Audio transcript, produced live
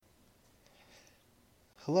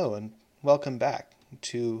Hello and welcome back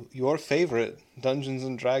to your favorite Dungeons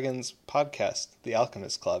and Dragons podcast, The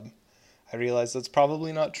Alchemist Club. I realize that's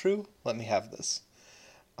probably not true. Let me have this.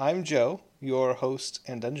 I'm Joe, your host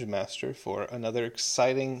and dungeon master for another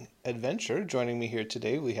exciting adventure. Joining me here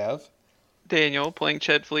today we have Daniel playing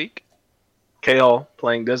Ched Fleek. Kale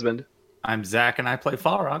playing Desmond. I'm Zach and I play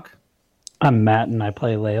Falrock. I'm Matt and I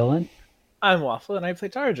play Leyland. I'm Waffle and I play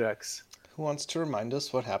Tarjax. who wants to remind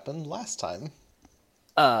us what happened last time.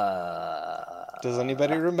 Does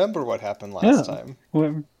anybody remember what happened last time?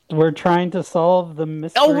 We're trying to solve the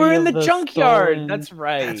mystery. Oh, we're in the junkyard. Stolen... That's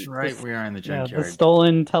right. That's right. We are in the junkyard. Yeah, the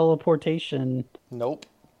stolen teleportation. Nope.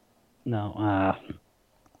 No.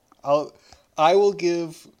 I will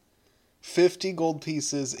give 50 gold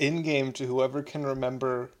pieces in game to whoever can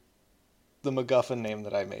remember the MacGuffin name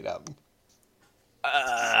that I made up.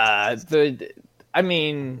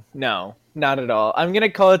 No, not at all. I'm gonna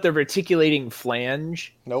call it the reticulating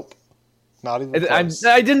flange. Nope. Not even close.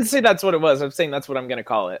 I didn't say that's what it was. I'm saying that's what I'm gonna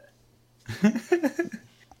call it.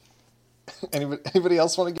 Anybody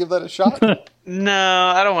else want to give that a shot? No,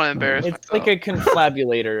 I don't want to embarrass It's myself. like a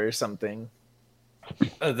confabulator or something.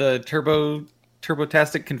 The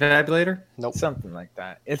turbotastic confabulator? Nope. Something like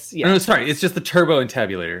that. It's No, sorry. It's just the turbo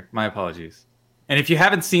entabulator. My apologies. And if you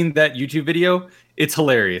haven't seen that YouTube video, it's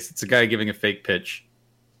hilarious. It's a guy giving a fake pitch.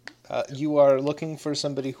 You are looking for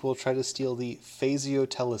somebody who will try to steal the phasio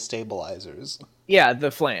telestabilizers. Yeah,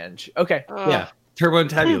 the flange. Okay. Yeah. Turbo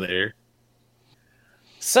entabulator.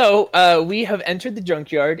 So we have entered the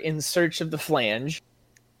junkyard in search of the flange,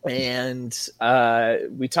 and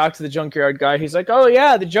we talked to the junkyard guy. He's like, "Oh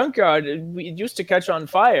yeah, the junkyard. It used to catch on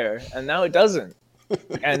fire, and now it doesn't."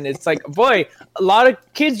 And it's like, boy, a lot of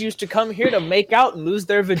kids used to come here to make out and lose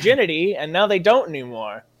their virginity, and now they don't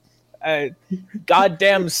anymore.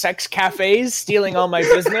 Goddamn sex cafes stealing all my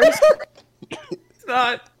business. It's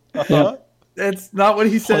not. Uh-huh. That's not what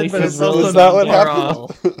he said, but it's also Is that what far happened?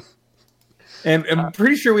 off. And I'm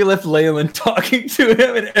pretty sure we left Leyland talking to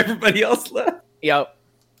him, and everybody else left. Yep,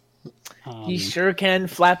 he sure can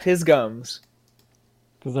flap his gums.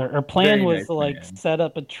 Because our plan Very was nice to plan. set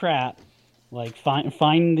up a trap,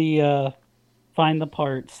 find the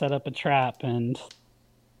part, set up a trap, and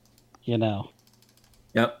Yep.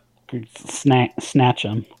 snatch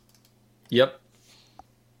them. Yep.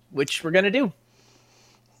 Which we're gonna do.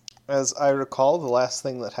 As I recall, the last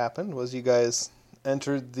thing that happened was you guys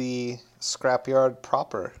entered the scrapyard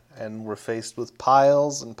proper and were faced with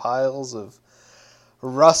piles and piles of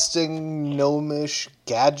rusting, gnomish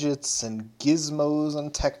gadgets and gizmos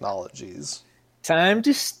and technologies. Time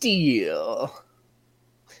to steal.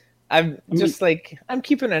 I'm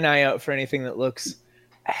keeping an eye out for anything that looks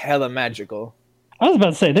hella magical. I was about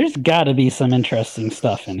to say, there's got to be some interesting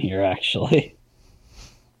stuff in here, actually.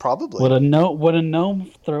 Probably. What a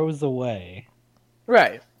gnome throws away.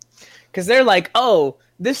 Right. Because they're like, oh,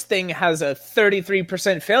 this thing has a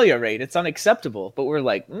 33% failure rate. It's unacceptable. But we're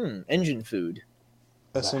like, engine food.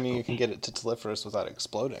 Assuming you can get it to Telephorus without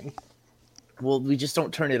exploding. Well, we just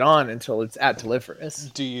don't turn it on until it's at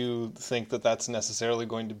Telephorus. Do you think that that's necessarily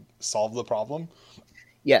going to solve the problem?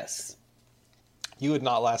 Yes. You would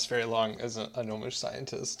not last very long as a gnomish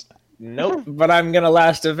scientist. Nope. But I'm going to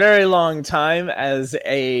last a very long time as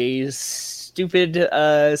a stupid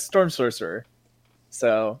storm sorcerer.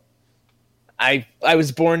 So I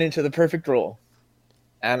was born into the perfect role.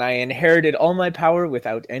 And I inherited all my power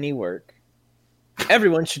without any work.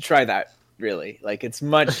 Everyone should try that, really. Like, it's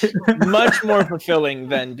much more fulfilling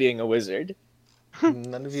than being a wizard.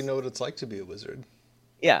 None of you know what it's like to be a wizard.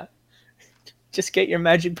 Yeah. Just get your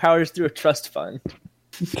magic powers through a trust fund.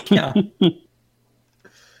 Yeah.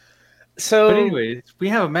 So, But anyways, we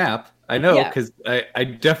have a map. I know, Yeah. because I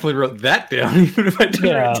definitely wrote that down, even if I didn't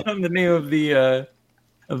Yeah. write down the name of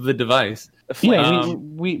the device. the flame. Yeah,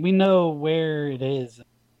 we know where it is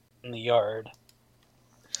in the yard.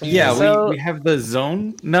 Yeah, So- we have the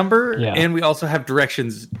zone number, Yeah. and we also have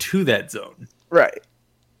directions to that zone. Right.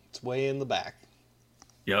 It's way in the back.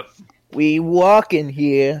 Yep. We walk in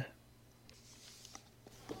here.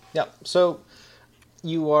 Yeah, so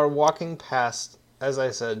you are walking past, as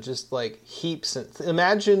I said, just like heaps.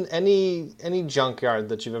 Imagine any junkyard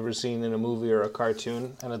that you've ever seen in a movie or a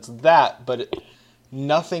cartoon, and it's that, but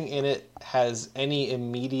nothing in it has any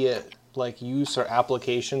immediate like use or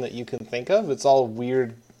application that you can think of. It's all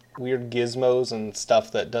weird gizmos and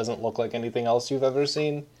stuff that doesn't look like anything else you've ever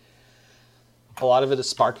seen. A lot of it is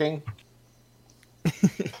sparking.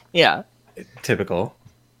 Yeah. Typical.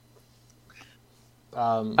 There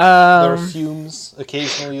are fumes.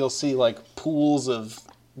 Occasionally you'll see like pools of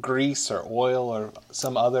grease or oil or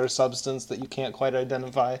some other substance that you can't quite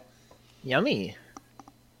identify. Yummy.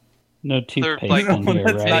 No toothpaste like- in here,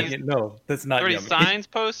 that's right? that's Are not there any yummy. signs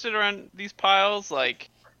posted around these piles, like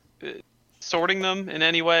sorting them in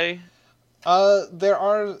any way? There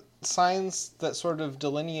are signs that sort of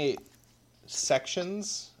delineate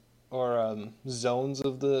sections or zones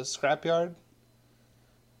of the scrapyard,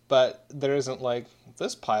 but there isn't like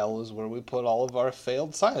this pile is where we put all of our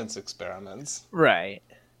failed science experiments. Right.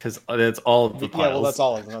 Because that's all of the piles. Yeah, well, that's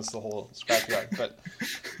all of them. That's the whole scrapyard. But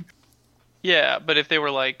Yeah, but if they were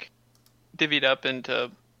like divvied up into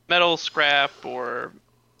metal scrap or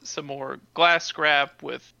some more glass scrap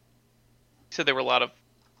with, you said there were a lot of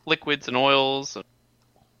liquids and oils.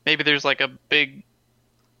 Maybe there's like a big,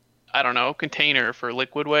 I don't know, container for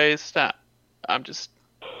liquid waste.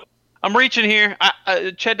 I'm reaching here.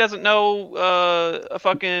 Ched doesn't know a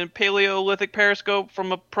fucking Paleolithic periscope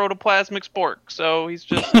from a protoplasmic spork, so he's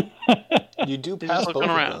just. you do He's pass just both looking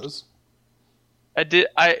of around. those.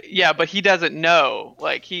 Yeah, but he doesn't know.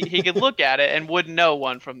 Like he could look at it and wouldn't know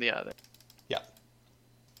one from the other. Yeah.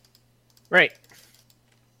 Right.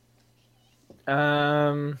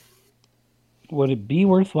 Would it be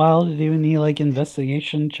worthwhile to do any like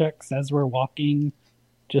investigation checks as we're walking,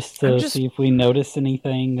 just to see if we notice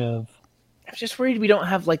anything of? I'm just worried we don't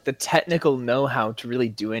have like the technical know-how to really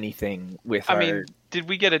do anything with I mean, did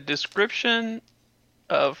we get a description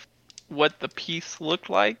of what the piece looked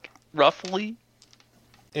like, roughly?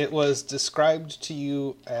 It was described to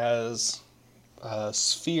you as a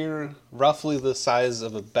sphere roughly the size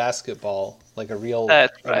of a basketball, like a real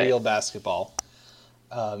basketball,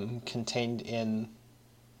 contained in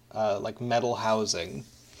like metal housing,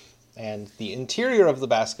 and the interior of the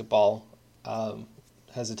basketball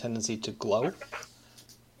has a tendency to glow.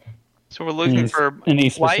 So we're looking for any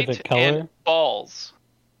light specific color? and balls.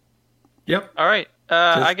 Yep. All right,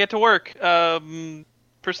 I get to work.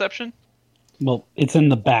 Perception. Well, it's in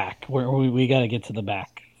the back. We got to get to the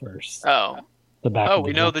back first. Oh, The back. oh, of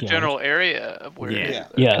we the know the junkyard. general area of where it Yeah.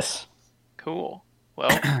 is. Yes. Cool.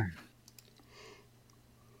 Well,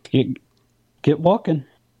 Get walking.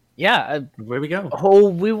 Yeah. Where we go? Oh,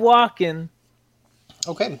 we walking.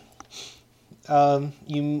 Okay.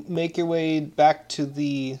 You make your way back to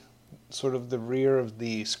the sort of the rear of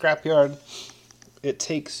the scrapyard. It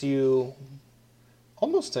takes you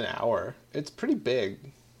almost an hour. It's pretty big.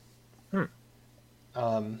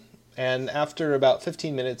 And after about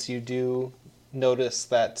 15 minutes, you do notice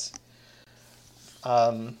that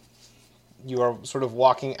you are sort of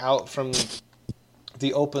walking out from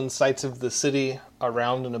the open sights of the city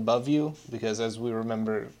around and above you, because as we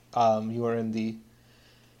remember, you are in the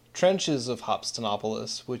trenches of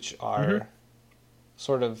Hopstonopolis, which are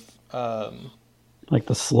sort of Like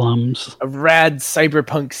the slums. A rad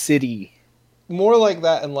cyberpunk city. more like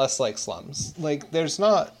that and less like slums. Like it's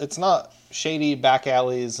not shady back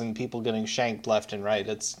alleys and people getting shanked left and right.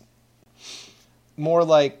 It's more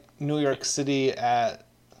like New York City at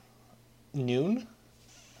noon.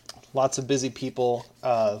 Lots of busy people,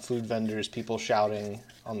 food vendors, people shouting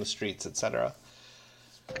on the streets, etc.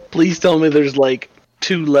 Please tell me there's like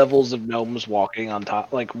 2 levels of gnomes walking on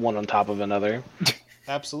top, like one on top of another.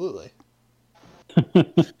 Absolutely.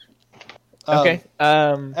 Okay.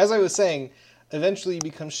 As I was saying, eventually you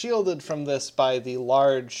become shielded from this by the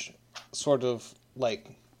large sort of like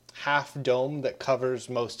half dome that covers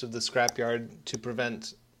most of the scrapyard to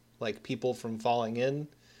prevent like people from falling in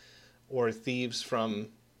or thieves from,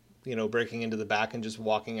 breaking into the back and just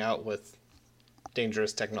walking out with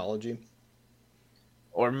dangerous technology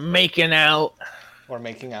Or making out. or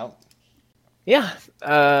making out. Yeah.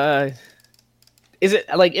 Is it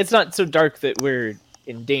like it's not so dark that we're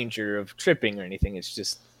in danger of tripping or anything? It's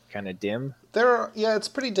just kind of dim. It's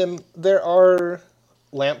pretty dim. There are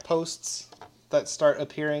lampposts that start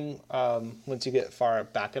appearing once you get far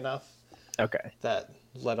back enough Okay. that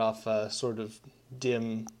let off a sort of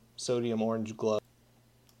dim sodium orange glow.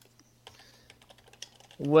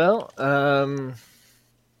 Well,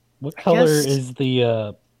 What color guess- is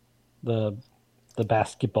the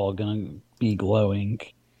basketball gonna be glowing?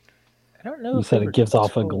 I don't know. You if said they it were gives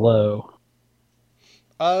off a told. glow.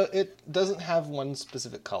 It doesn't have one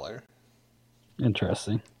specific color.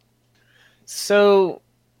 Interesting. So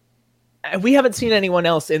we haven't seen anyone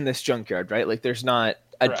else in this junkyard, right? Like, there's not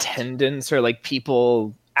Correct. attendants or like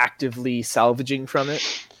people actively salvaging from it.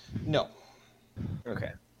 No.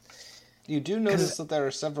 Okay. You do notice that there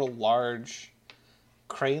are several large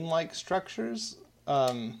crane-like structures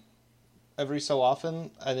every so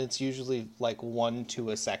often, and it's usually like one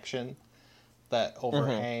to a section that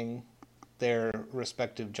overhang their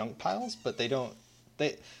respective junk piles, but they don't.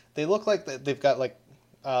 They look like they've got like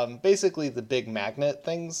basically the big magnet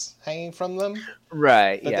things hanging from them,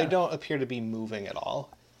 Right. but yeah. they don't appear to be moving at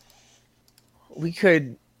all. we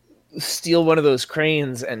could steal one of those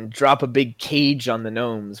cranes and drop a big cage on the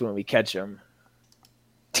gnomes when we catch them.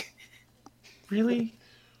 Really?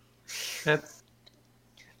 That's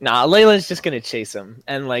Nah, Layla's just gonna chase him,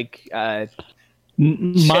 and like My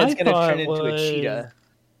Shed's gonna thought turn into a was- cheetah.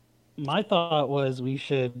 My thought was we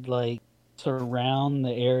should like surround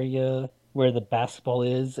the area where the basketball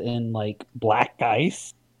is in like black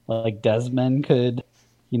ice. Like Desmond could,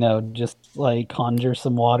 just like conjure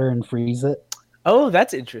some water and freeze it. Oh,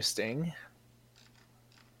 that's interesting.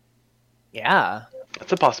 Yeah.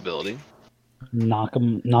 That's a possibility. Knock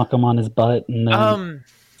him on his butt and then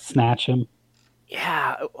snatch him.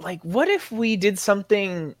 Yeah, like what if we did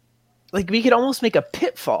something like we could almost make a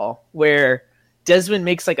pitfall where Desmond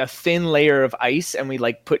makes like a thin layer of ice and we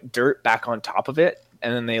like put dirt back on top of it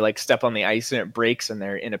and then they like step on the ice and it breaks and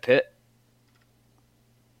they're in a pit.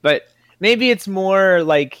 But maybe it's more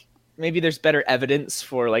like maybe there's better evidence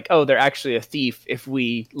for like, oh, they're actually a thief if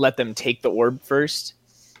we let them take the orb first.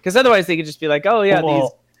 Because otherwise they could just be like, oh yeah, these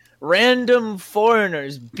random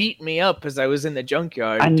foreigners beat me up as I was in the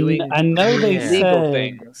junkyard doing illegal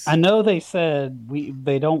things. I know they said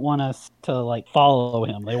they don't want us to like follow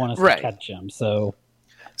him. They want us to catch him. So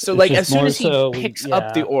like as soon as he picks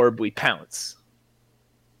up the orb, we pounce.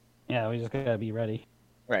 Yeah, we just gotta be ready.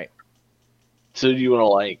 Right. So do you want to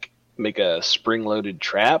like make a spring-loaded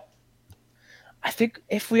trap? I think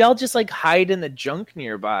if we all just like hide in the junk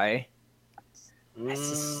nearby. We're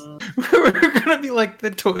gonna be like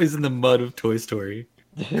the toys in the mud of Toy Story.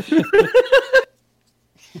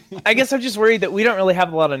 I guess I'm just worried that we don't really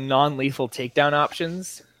have a lot of non-lethal takedown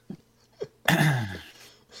options.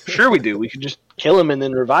 Sure we do. We could just kill him and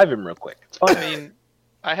then revive him real quick. It's fine. I mean,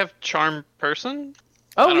 I have charm person.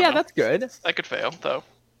 Oh yeah, that's good. I could fail though.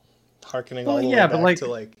 Harkening all the way back to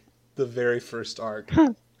like the very first arc.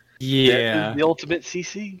 Yeah. The ultimate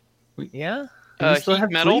CC. Yeah. still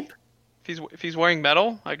have metal. sleep? If he's wearing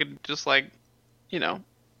metal, I could just like,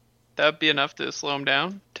 that'd be enough to slow him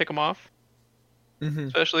down, tick him off. Mm-hmm.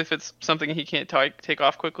 Especially if it's something he can't take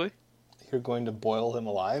off quickly. You're going to boil him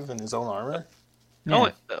alive in his own armor?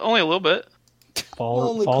 Yeah. Only a little bit.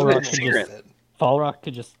 Fall Rock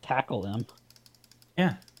could just tackle him.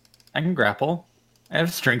 Yeah, I can grapple. I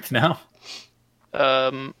have strength now.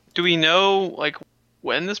 Do we know like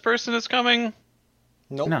when this person is coming?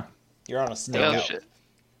 Nope. No. You're on a Oh stakeout. shit.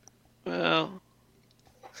 Well,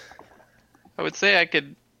 I would say I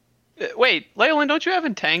could. Wait, Leyland, don't you have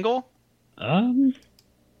Entangle? That'd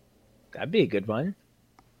be a good one.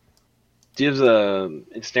 Do you have the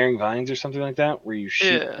ensnaring vines or something like that where you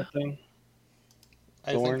shoot that thing?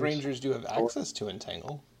 I think Rangers do have access to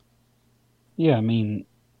Entangle. Yeah, I mean,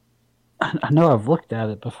 I know I've looked at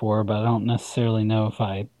it before, but I don't necessarily know if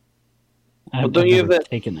don't you have that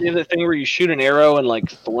thing where you shoot an arrow and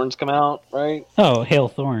like thorns come out, right? Oh, hail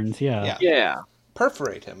thorns, yeah. Yeah.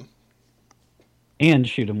 Perforate him. And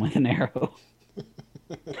shoot him with an arrow.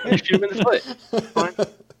 Shoot him in the foot. Fine.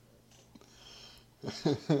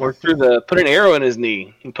 Or put an arrow in his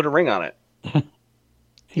knee and put a ring on it.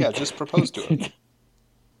 Yeah, just propose to him.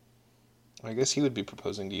 I guess he would be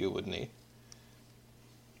proposing to you, wouldn't he?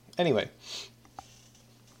 Anyway,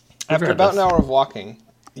 after about an hour of walking,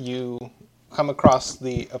 you come across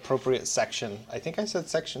the appropriate section. I think I said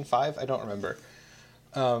section 5. I don't remember.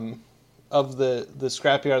 Of the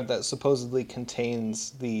scrapyard that supposedly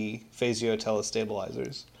contains the Phasio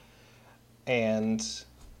telestabilizers. And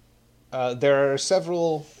there are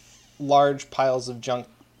several large piles of junk.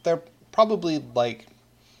 They're probably like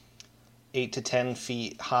 8 to 10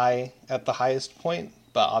 feet high at the highest point,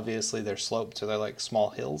 but obviously they're sloped, so they're like small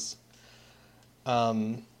hills.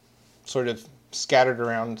 Sort of scattered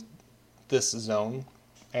around this zone.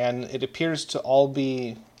 And it appears to all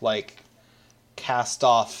be like cast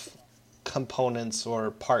off components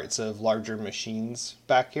or parts of larger machines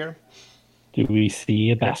back here. Do we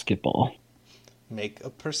see a basketball? Make a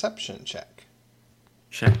perception check.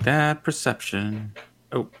 Check that perception.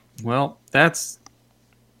 Oh, well, that's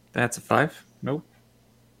a 5. Nope.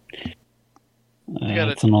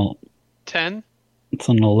 It's 10. It's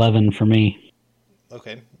an 11 for me.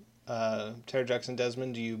 Okay. Tara Jackson,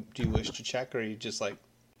 Desmond, do you wish to check, or are you just like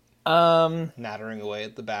nattering away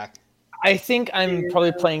at the back? I think I'm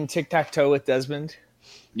probably playing tic-tac-toe with Desmond.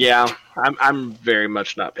 Yeah, I'm very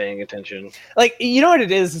much not paying attention. Like, you know what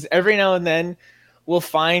it is every now and then we'll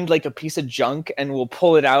find like a piece of junk and we'll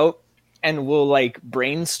pull it out and we'll like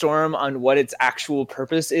brainstorm on what its actual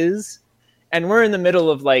purpose is. And we're in the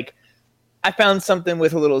middle of like, I found something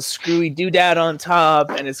with a little screwy doodad on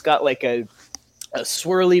top and it's got like a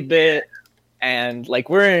swirly bit. And like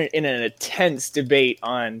we're in an intense debate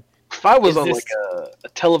on If I was Is on this- like a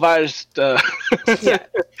televised, Yeah.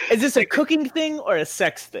 Is this a cooking thing or a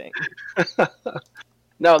sex thing?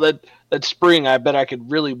 no, that spring, I bet I could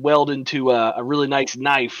really weld into a really nice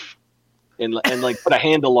knife and like put a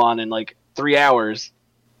handle on in like 3 hours.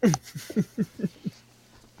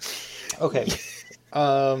 Okay.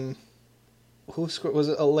 Who scored? Was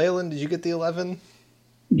it Leyland? Did you get the 11?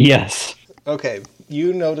 Yes. Okay.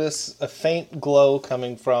 You notice a faint glow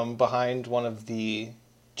coming from behind one of the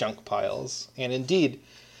junk piles. And indeed,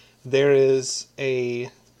 there is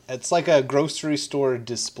it's like a grocery store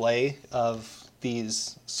display of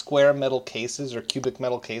these square metal cases or cubic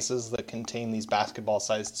metal cases that contain these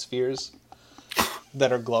basketball-sized spheres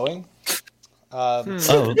that are glowing. Oh, Just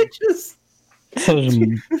so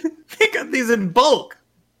they got these in bulk.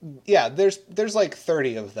 Yeah, there's like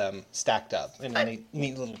 30 of them stacked up in a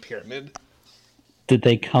neat little pyramid. did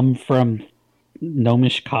they come from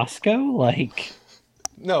Gnomish Costco? Like,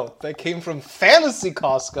 No, they came from Fantasy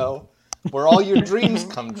Costco, where all your dreams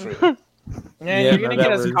come true. Yeah, Yeah, you're gonna no, get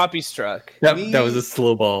that us was- copy struck. That We- was a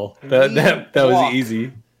slow ball. we That was walk.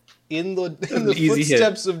 easy. In the Easy hit.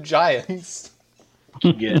 footsteps of giants.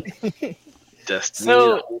 Get Destiny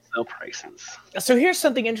So- at wholesale prices. So here's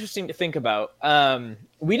something interesting to think about.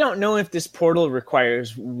 We don't know if this portal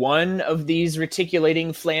requires one of these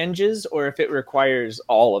reticulating flanges or if it requires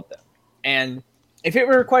all of them. And if it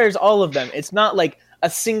requires all of them, it's not like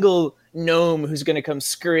a single gnome who's going to come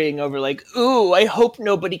scurrying over like, ooh, I hope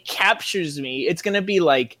nobody captures me. It's going to be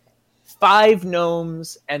like 5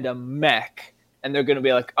 gnomes and a mech. And they're going to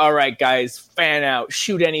be like, all right, guys, fan out,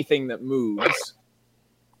 shoot anything that moves.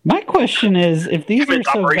 my question is, if these are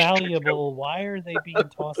It's so Operation valuable, why are they being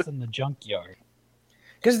tossed in the junkyard?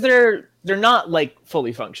 Because they're not like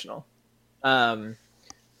fully functional.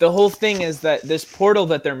 The whole thing is that this portal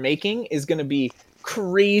that they're making is going to be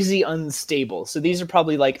crazy unstable. So these are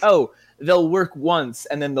probably like, oh, they'll work once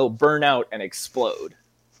and then they'll burn out and explode.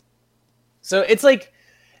 So it's like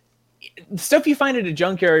stuff you find at a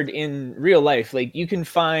junkyard in real life. Like you can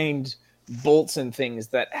find bolts and things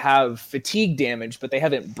that have fatigue damage, but they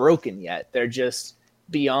haven't broken yet. They're just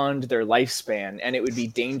beyond their lifespan, and it would be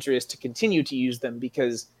dangerous to continue to use them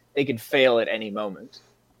because they could fail at any moment.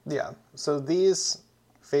 Yeah, so these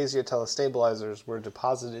Phasia telestabilizers were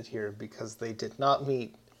deposited here because they did not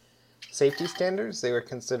meet safety standards. They were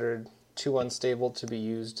considered too unstable to be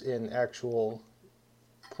used in actual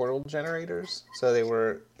portal generators. So they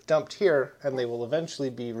were dumped here, and they will eventually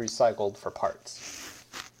be recycled for parts.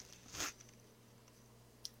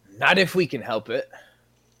 Not if we can help it.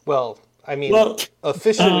 Well, I mean, Well,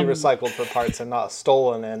 officially recycled for parts and not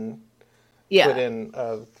stolen and put in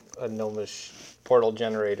a gnomish portal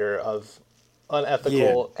generator of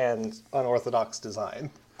unethical and unorthodox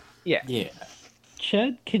design. Yeah. Yeah.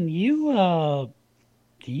 Ched, can you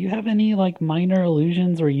do you have any like minor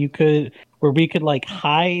illusions where we could like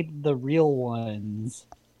hide the real ones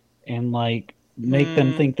and like make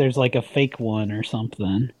them think there's like a fake one or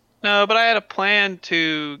something? No, but I had a plan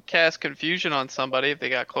to cast confusion on somebody if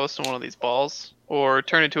they got close to one of these balls, or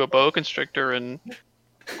turn into a boa constrictor and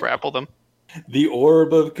grapple them. The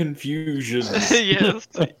orb of confusion. Yes,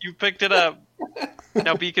 you picked it up.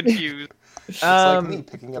 Now be confused. It's like me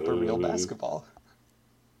picking up a real basketball.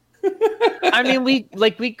 I mean, we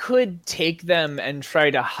could take them and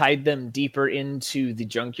try to hide them deeper into the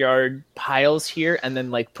junkyard piles here, and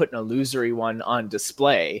then like put an illusory one on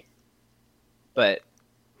display. But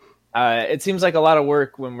it seems like a lot of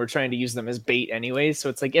work when we're trying to use them as bait, anyways. So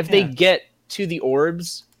it's like if they get to the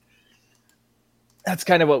orbs, that's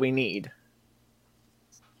kind of what we need.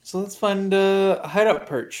 So let's find a hideout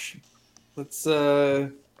perch. Let's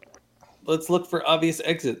look for obvious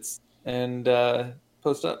exits and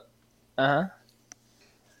post up.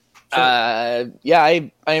 Yeah,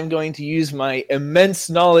 I am going to use my immense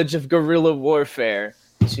knowledge of guerrilla warfare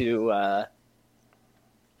to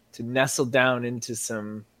nestle down into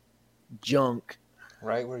some junk.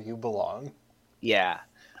 Right where you belong. Yeah.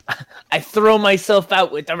 I throw myself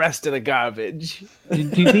out with the rest of the garbage.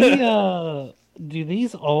 Do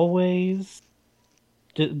these always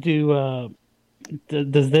do the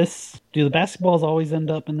basketballs always end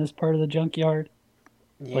up in this part of the junkyard?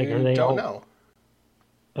 You Like, are they don't all-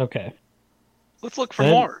 know. Okay. Let's look for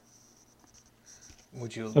Then- more.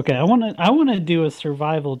 Would you? Okay, I want to do a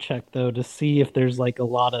survival check though to see if there's like a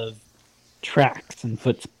lot of tracks and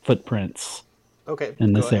footprints Okay.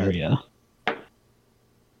 in go this ahead. area.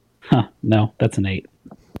 Huh, no, that's an 8.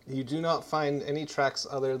 You do not find any tracks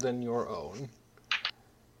other than your own.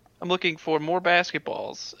 I'm looking for more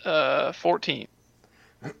basketballs. 14.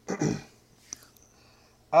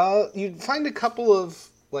 You'd find a couple of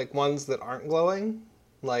like ones that aren't glowing,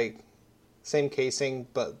 like same casing,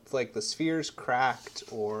 but like the sphere's cracked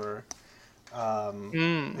or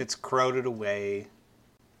it's corroded away.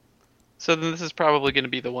 So then this is probably going to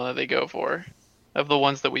be the one that they go for, of the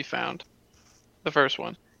ones that we found. The first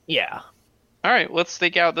one. Yeah. All right, let's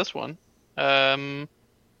stake out this one. I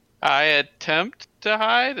attempt to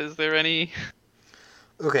hide. Is there any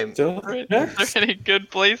Okay. So is there any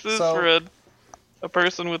good places So- for a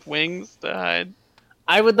person with wings to hide?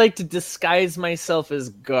 I would like to disguise myself as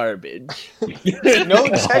garbage. No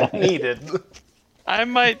check needed. I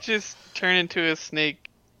might just turn into a snake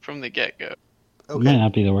from the get-go. Might Okay.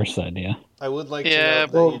 not be the worst idea. I would like Yeah,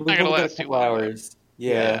 to know Well, that we've gonna only got a last too couple long, though. hours.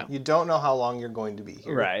 Yeah. you don't know how long you're going to be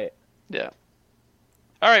here. Right. Yeah.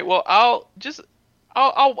 All right. Well, I'll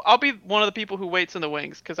be one of the people who waits in the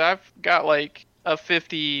wings because I've got like a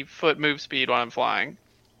 50-foot move speed when I'm flying.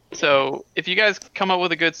 So if you guys come up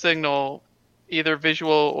with a good signal, either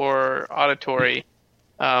visual or auditory,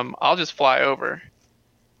 I'll just fly over.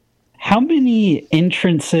 How many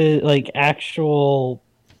entrances, like actual,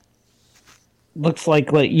 looks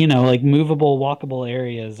like like movable, walkable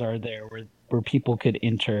areas are there where people could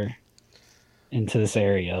enter into this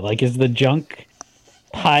area? Like, is the junk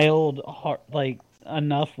piled like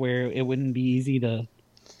enough where it wouldn't be easy to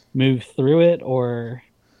move through it, or?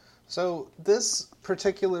 So this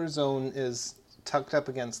particular zone is tucked up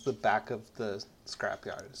against the back of the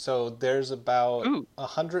scrapyard. So there's about Ooh.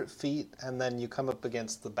 100 feet, and then you come up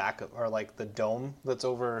against the back of, or like the dome that's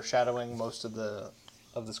overshadowing most of the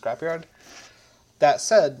scrapyard. That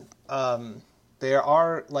said, there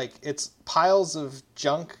are like it's piles of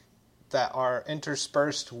junk that are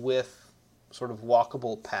interspersed with sort of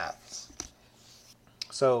walkable paths.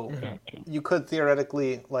 So you could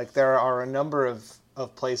theoretically, like, there are a number of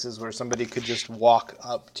places where somebody could just walk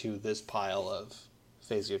up to this pile of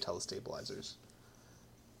phasio telestabilizers.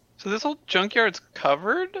 So this whole junkyard's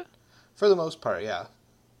covered? For the most part, yeah.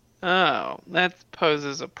 Oh, that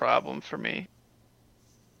poses a problem for me.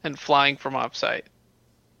 And flying from offsite.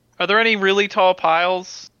 Are there any really tall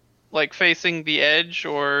piles, like facing the edge,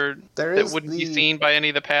 or There that is wouldn't be the- seen by any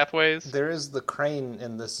of the pathways? There is the crane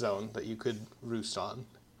in this zone that you could roost on.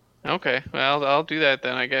 Okay, well, I'll do that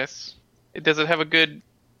then, I guess. Does it have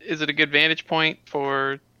is it a good vantage point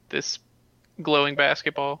for this glowing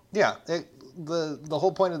basketball? Yeah, the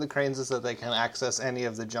whole point of the cranes is that they can access any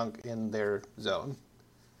of the junk in their zone.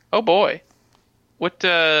 Oh boy. What,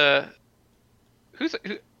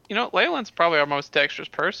 Leyland's probably our most dexterous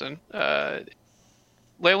person.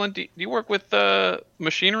 Leyland, do you work with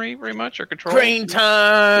machinery very much, or control? Crane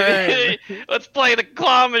time! Let's play the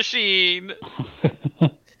claw machine!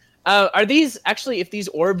 Are these actually, if these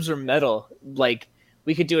orbs are metal, like,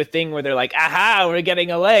 we could do a thing where they're like, aha, we're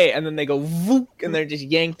getting away, and then they go vook, and they're just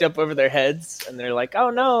yanked up over their heads, and they're like, oh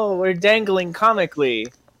no, we're dangling comically.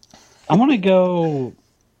 I want to go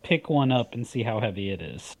pick one up and see how heavy it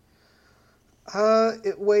is.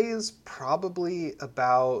 It weighs probably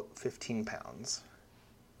about 15 pounds.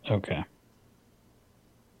 Okay.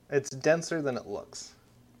 It's denser than it looks.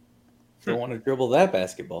 Don't want to dribble that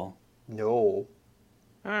basketball. No.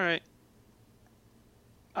 Alright.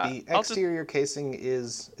 The exterior casing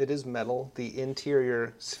is metal. The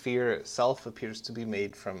interior sphere itself appears to be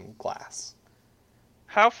made from glass.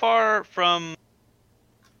 How far from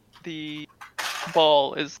the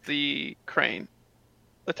ball is the crane?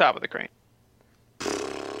 The top of the crane.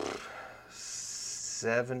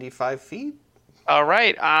 75 feet? All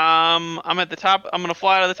right. I'm at the top. I'm gonna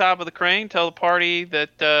fly to the top of the crane. Tell the party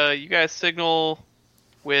that you guys signal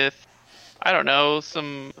with, I don't know,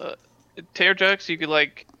 some tear ducts. You could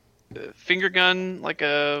like finger gun like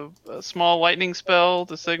a small lightning spell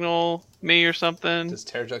to signal me or something. Does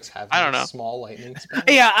Terrajux have I don't a know. small lightning spell?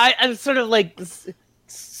 Yeah, I'm sort of like,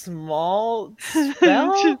 small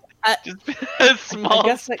spell? Just a small I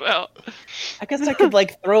guess spell. I guess I could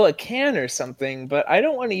like throw a can or something, but I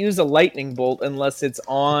don't want to use a lightning bolt unless it's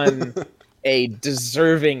on a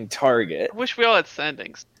deserving target. I wish we all had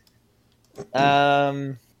sendings.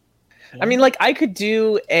 I mean, like, I could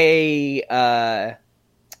do a Like,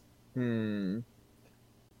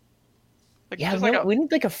 yeah, just no, like we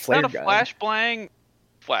need like a flare not a gun. flashbang,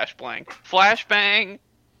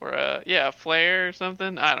 or a flare or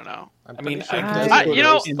something. I don't know. I'm I mean, pretty sure I it can does do you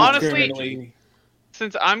know, those honestly- indiscriminately.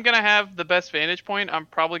 Since I'm gonna have the best vantage point, I'm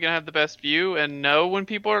probably gonna have the best view and know when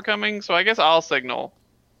people are coming. So I guess I'll signal.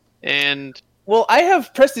 And Well, I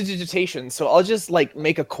have prestidigitation, so I'll just like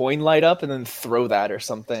make a coin light up and then throw that or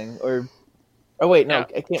something. Or, oh wait, no, Yeah.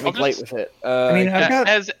 I can't I'll make light just- with it. I mean, I've got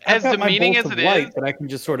as I've got my demeaning bolt as of it light is, that I can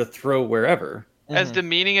just sort of throw wherever. as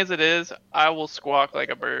demeaning as it is, I will squawk like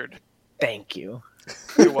a bird. Thank you.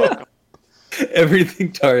 You're welcome.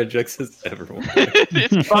 Everything Tarajux has ever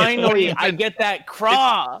wanted. Finally, I get that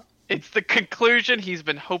craw. It's the conclusion he's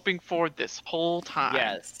been hoping for this whole time.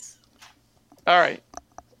 Yes. All right.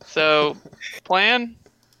 So, plan.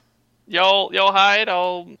 Y'all hide.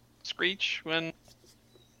 I'll screech when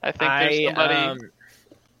I think there's somebody.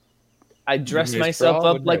 I dress Yes, myself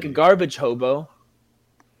bro, up like a whatever. garbage hobo.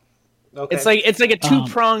 Okay. It's like a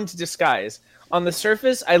two-pronged disguise. On the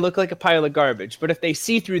surface, I look like a pile of garbage, but if they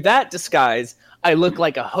see through that disguise, I look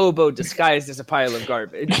like a hobo disguised as a pile of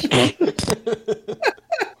garbage.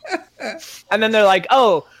 And then they're like,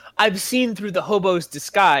 "Oh, I've seen through the hobo's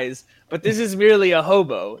disguise, but this is merely a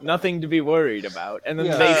hobo, nothing to be worried about." And then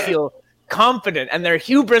Yeah. they feel confident, and their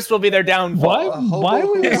hubris will be their downfall. Why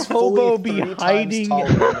would a hobo be hiding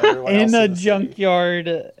in a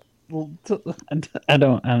junkyard? I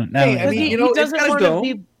don't know. Hey, I mean, He you know, it's doesn't got a want to dome.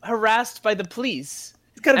 be harassed by the police.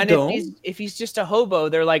 It's got a And dome. if he's just a hobo,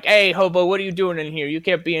 they're like, "Hey, hobo, what are you doing in here? You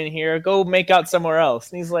can't be in here. Go make out somewhere else."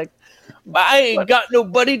 And he's like, "I ain't got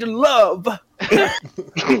nobody to love.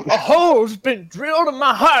 A hole's been drilled in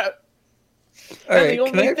my heart, All and right, the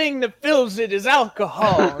only thing that fills it is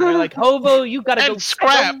alcohol." And they're like, "Hobo, you gotta And go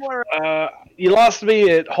scrap. somewhere." You lost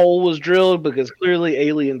me at hole was drilled because clearly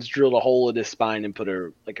aliens drilled a hole in his spine and put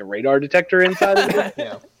a radar detector inside of it.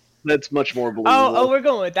 Yeah. That's much more believable. Oh, we're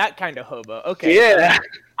going with that kind of hobo. Okay. yeah.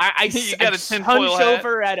 You got a tinfoil hunch hat.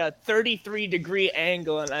 over at a 33-degree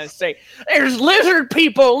angle and I say, "There's lizard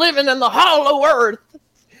people living in the hollow earth.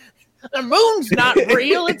 The moon's not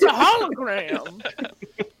real, it's a hologram."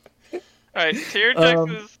 All right.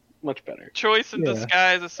 Tyrajex's Much better. choice of Yeah.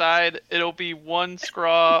 disguise aside, it'll be 1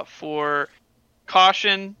 scraw for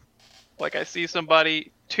caution, like I see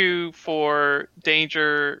somebody. 2 for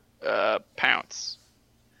danger, pounce.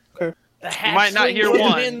 The might not hear hatchling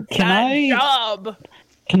one. wins Can that I- job.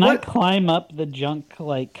 Can I climb up the junk,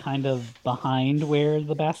 like, kind of behind where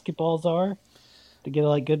the basketballs are to get a,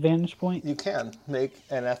 like, good vantage point? You can make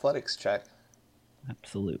an athletics check.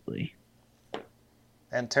 Absolutely.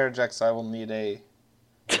 And Terrajex, I will need a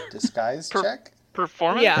disguise check.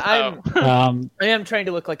 Performance? Yeah, Oh. I am trying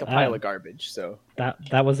to look like a pile Um, of garbage, so.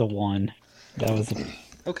 That was a 1. That was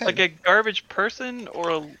Okay. Like a garbage person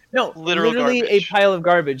or a... No, Literal literally garbage. a pile of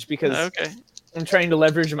garbage because Okay. I'm trying to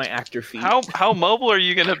leverage my actor feet. How mobile are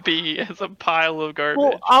you gonna be as a pile of garbage?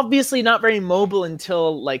 Well, obviously not very mobile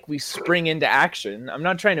until like we spring into action. I'm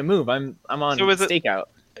not trying to move. I'm on So is it- stakeout.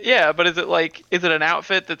 Yeah, but is it an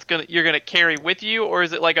outfit that's you're gonna carry with you, or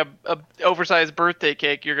is it like a oversized birthday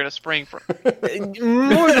cake you're gonna spring from?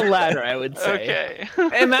 More the latter, I would say.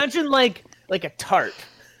 Okay. Imagine like a tarp,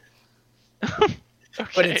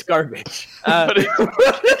 but it's garbage. But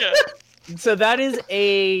it's, So that is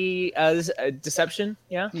a deception.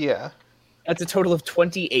 Yeah, Yeah. that's a total of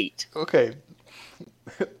 28. Okay.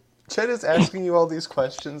 Chet is asking you all these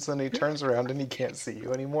questions, and he turns around and he can't see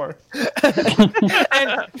you anymore.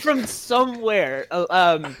 And from somewhere,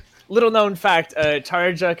 little known fact,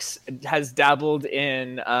 Tarajux has dabbled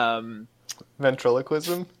in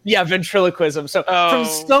Ventriloquism? ventriloquism. So Oh. from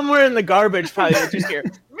somewhere in the garbage pile, you just hear,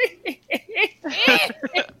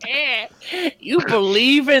 "You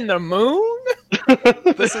believe in the moon?"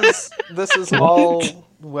 This is all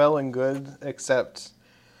well and good, except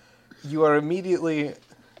you are immediately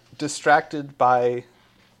distracted by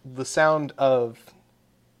the sound of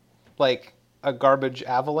like a garbage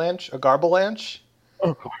avalanche, a garbalanche,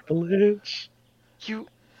 you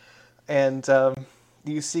and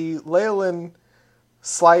you see Leolin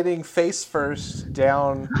sliding face first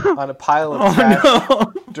down on a pile of trash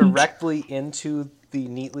directly into the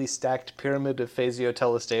neatly stacked pyramid of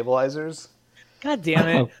phasio-telestabilizers. God damn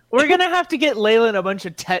it! We're gonna have to get Leyland a bunch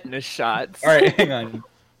of tetanus shots. All right, hang on.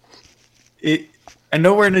 I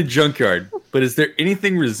know we're in a junkyard, but is there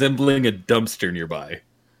anything resembling a dumpster nearby?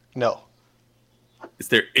 No. Is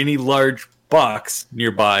there any large box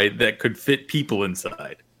nearby that could fit people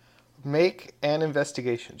inside? Make an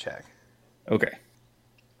investigation check. Okay.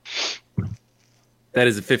 That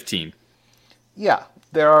is a 15. Yeah,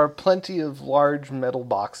 there are plenty of large metal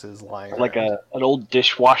boxes lying Like around. an old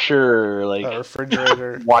dishwasher or like A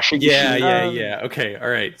refrigerator. washing Yeah, machine. yeah. Okay, all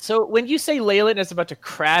right. So when you say Leyland is about to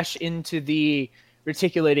crash into the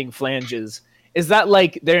reticulating flanges, is that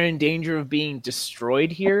like they're in danger of being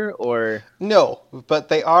destroyed here, or? No, but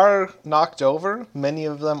they are knocked over. Many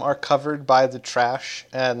of them are covered by the trash,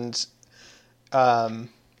 and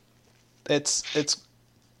it's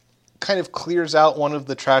kind of clears out one of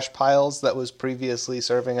the trash piles that was previously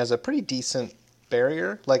serving as a pretty decent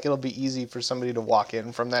barrier. Like, it'll be easy for somebody to walk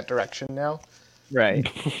in from that direction now. Right.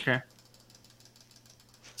 Okay.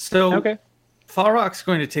 So Okay. Falrock's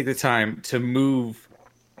going to take the time to move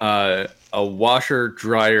a washer,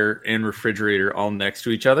 dryer, and refrigerator all next to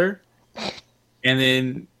each other, and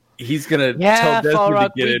then he's gonna Yeah, tell Desmond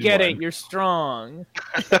Falrock, to get we in get one. it. You're strong.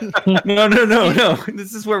 No.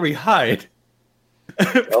 This is where we hide.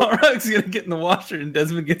 Falrock's gonna get in the washer, and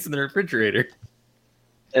Desmond gets in the refrigerator.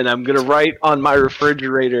 And I'm gonna write on my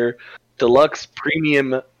refrigerator, deluxe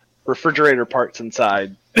premium refrigerator parts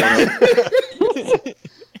inside.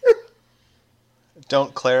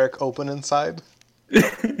 Don't cleric open inside?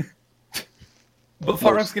 But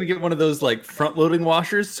Falrock's gonna get one of those like front-loading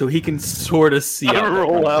washers, so he can sort of see out.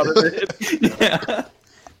 Roll out of it.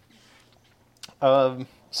 Yeah.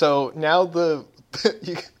 So now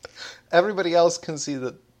everybody else can see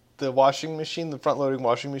that the washing machine, the front-loading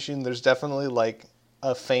washing machine, there's definitely like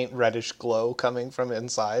a faint reddish glow coming from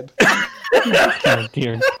inside. Oh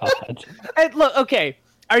dear God. And look, okay.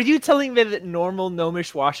 Are you telling me that normal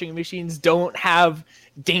gnomish washing machines don't have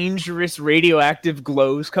dangerous radioactive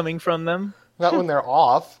glows coming from them? Not when they're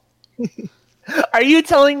off. Are you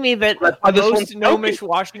telling me that why this most one's gnomish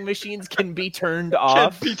washing machines can be turned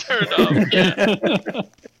off? Be turned off. Yeah.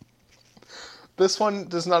 This one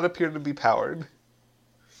does not appear to be powered.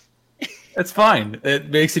 That's fine. It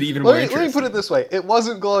makes it even more Let me interesting. put it this way. It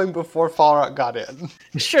wasn't glowing before Falrock got in.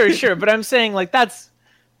 Sure, but I'm saying like that's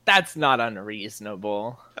not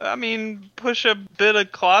unreasonable. I mean, push a bit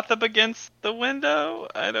of cloth up against the window.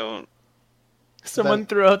 I don't. Someone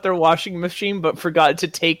threw out their washing machine but forgot to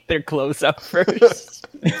take their clothes up first.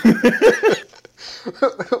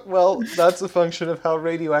 Well, that's a function of how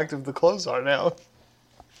radioactive the clothes are now.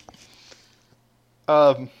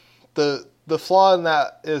 The flaw in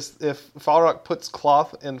that is if Falrock puts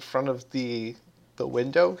cloth in front of the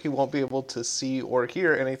window, he won't be able to see or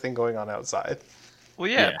hear anything going on outside. Well,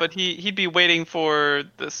 yeah, but he'd be waiting for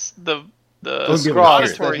the scraws that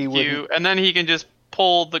auditory he cue, wouldn't- and then he can just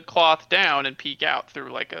pull the cloth down and peek out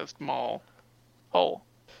through like a small hole.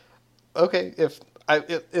 Okay, if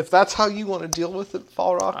that's how you want to deal with it,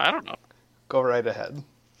 Falrock, I don't know. go right ahead.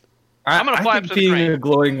 I'm gonna fly I up think to the being crane. a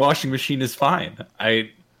glowing washing machine is fine. I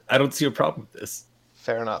don't see a problem with this.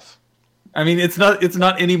 Fair enough. I mean, it's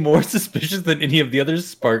not any more suspicious than any of the other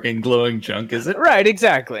sparking, glowing junk, is it? Right,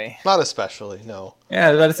 exactly. Not especially, no. Yeah,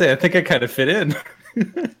 I was about to say, I think I kind of fit in.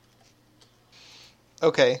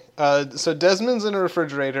 Okay, so Desmond's in a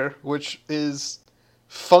refrigerator, which is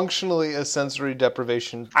functionally a sensory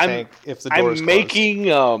deprivation tank if the door is I'm closed.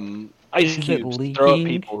 making ice Is it cubes to leaking? throw at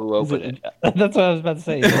people who Is open it. That's what I was about to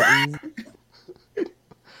say. Is it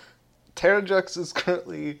Terrajux is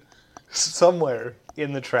currently somewhere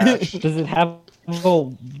in the trash. does it have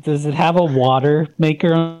a water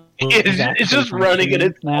maker? on it? Is that It's just running and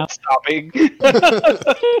it's now? not stopping.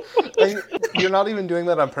 And you're not even doing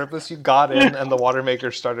that on purpose. You got in and the water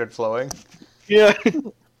maker started flowing. Yeah.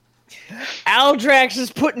 Aldrax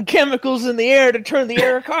is putting chemicals in the air to turn the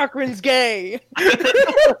Eric Cochrans gay.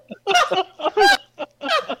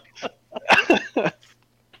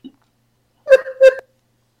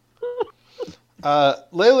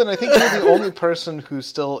 Leyland, I think you're the only person who's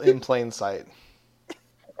still in plain sight.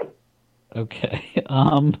 Okay.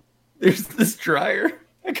 There's this dryer.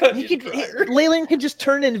 I got He you could, dryer. Leyland can just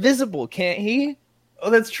turn invisible, can't he? Oh,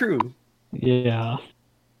 that's true. Yeah.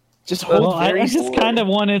 Just hold Well, I just forward. kind of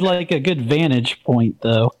wanted like a good vantage point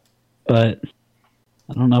though, but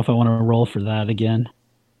I don't know if I want to roll for that again.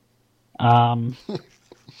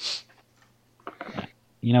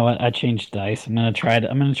 You know what? I changed dice. I'm gonna try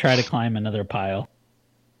to climb another pile.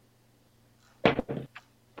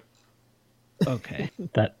 Okay,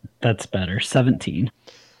 that's better. 17.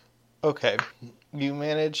 Okay, you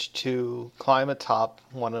managed to climb atop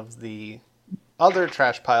one of the other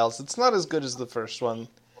trash piles. It's not as good as the first one.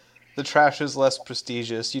 The trash is less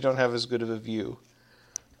prestigious. You don't have as good of a view.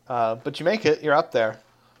 But you make it. You're up there.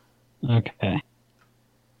 Okay.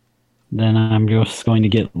 Then I'm just going to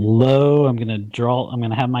get low. I'm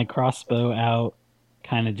gonna have my crossbow out,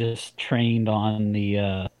 kind of just trained on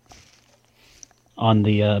the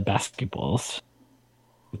basketballs.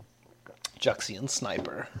 Juxian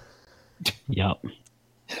sniper. Yep.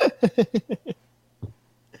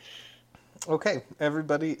 Okay,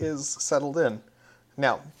 everybody is settled in.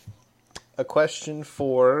 Now, a question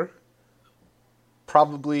for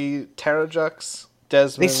probably Terrajux,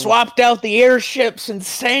 Desmond, They swapped out the airships and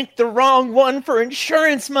sank the wrong one for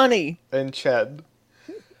insurance money. and Ched.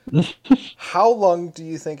 How long do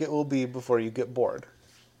you think it will be before you get bored?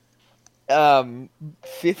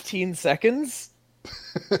 15 seconds?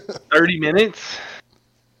 30 minutes?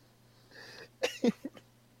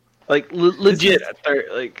 Like, legit,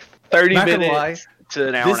 like 30 Not gonna minutes lie, to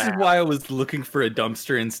an hour this and is a half. why I was looking for a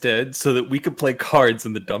dumpster instead, so that we could play cards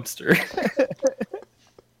in the dumpster.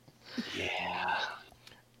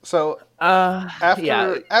 So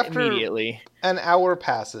Yeah, after immediately. an hour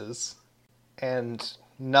passes and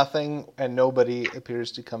nothing and nobody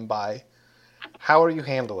appears to come by, how are you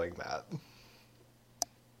handling that?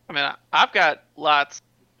 I mean, I've got lots to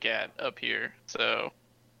look at up here, so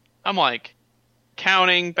I'm like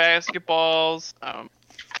counting basketballs,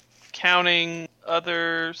 counting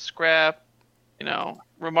other scrap,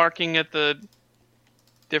 remarking at the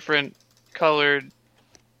different colored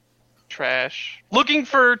trash, looking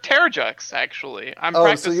for Terrajux. Actually, I'm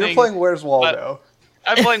practicing. So you're playing Where's Waldo?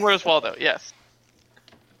 I'm playing Where's Waldo. Yes.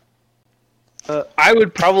 I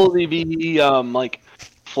would probably be like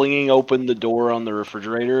flinging open the door on the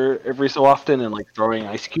refrigerator every so often and like throwing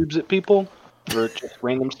ice cubes at people or just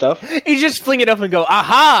random stuff. You just fling it up and go,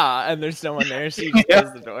 aha! And there's no one there, so you just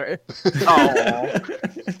close the door.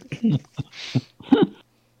 Oh,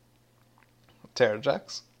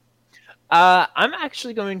 Terrajux? I'm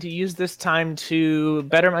actually going to use this time to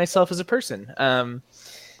better myself as a person.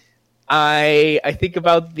 I think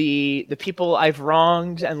about the people I've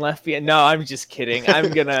wronged and left behind. No, I'm just kidding.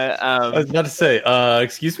 I'm gonna. I was about to say,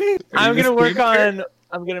 excuse me. I'm gonna work on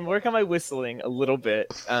my whistling a little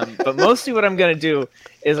bit. But mostly, what I'm gonna do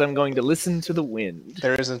is I'm going to listen to the wind.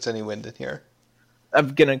 There isn't any wind in here.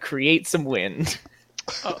 I'm gonna create some wind.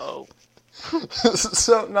 Uh-oh.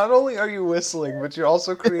 So not only are you whistling, but you're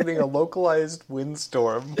also creating a localized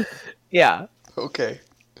windstorm. Yeah. Okay.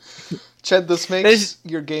 Ched, this makes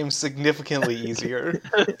your game significantly easier.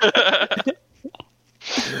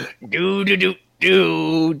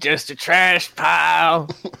 Do, just a trash pile.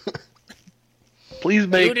 please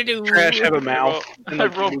make trash have a mouth. I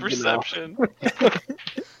roll perception.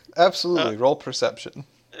 Absolutely, roll perception.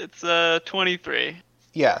 It's 23.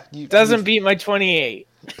 Yeah. Doesn't beat my 28.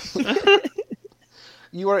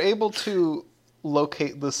 You are able to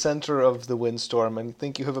locate the center of the windstorm and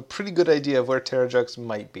think you have a pretty good idea of where Terrajux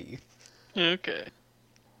might be. Okay.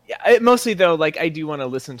 Yeah, mostly though, like I do want to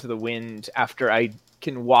listen to the wind after I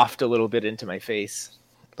can waft a little bit into my face.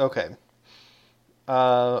 Okay.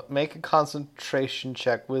 Make a concentration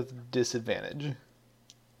check with disadvantage.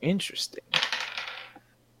 Interesting.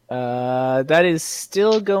 That is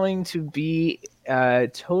still going to be a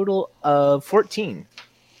total of 14.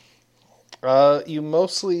 You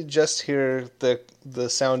mostly just hear the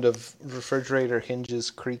sound of refrigerator hinges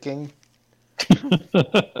creaking.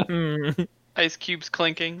 Ice cubes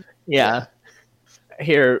clinking. Yeah. I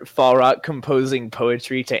hear Fall Rock composing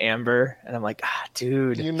poetry to Amber, and I'm like,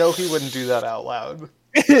 dude. You know he wouldn't do that out loud.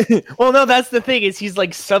 Well, no, that's the thing, is he's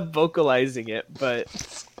like sub-vocalizing it, but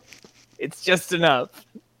it's just enough.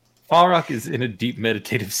 Falrock is in a deep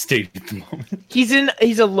meditative state at the moment.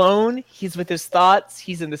 He's alone, he's with his thoughts,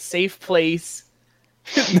 he's in a safe place.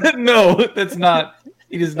 No, that's not.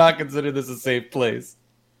 He does not consider this a safe place.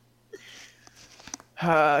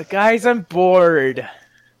 Guys, I'm bored.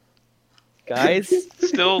 Guys?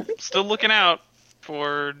 Still looking out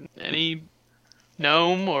for any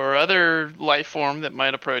gnome or other life form that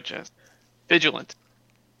might approach us. Vigilant.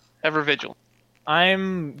 Ever vigilant.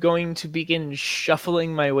 I'm going to begin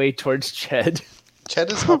shuffling my way towards Ched.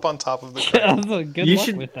 Ched is up on top of the crowd. Good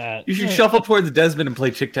luck with that. You should shuffle towards Desmond and play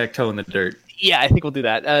tic-tac-toe in the dirt. Yeah, I think we'll do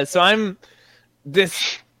that. So I'm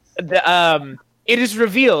this. It is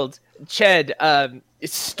revealed. Ched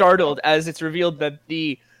is startled as it's revealed that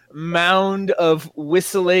the mound of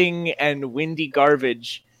whistling and windy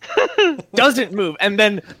garbage doesn't move, and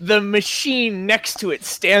then the machine next to it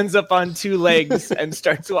stands up on two legs and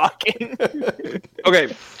starts walking.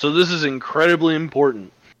 Okay, so this is incredibly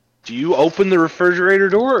important. Do you open the refrigerator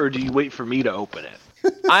door, or do you wait for me to open it?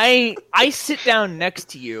 I sit down next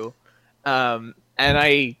to you, and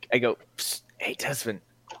I go, "Hey, Desmond,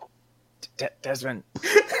 Desmond."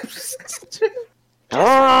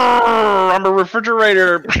 I'm a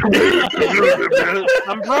refrigerator.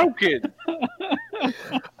 I'm broken.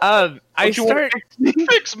 I start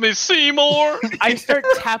Fix me, Seymour! I start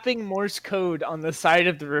tapping Morse code on the side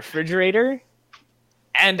of the refrigerator,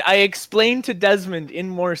 and I explain to Desmond in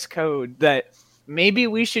Morse code that maybe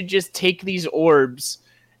we should just take these orbs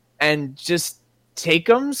and just take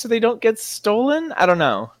them so they don't get stolen. I don't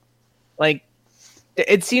know. Like,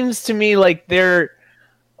 it seems to me like they're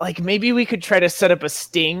like, maybe we could try to set up a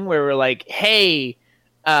sting where we're like, hey,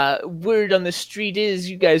 word on the street is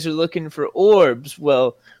you guys are looking for orbs.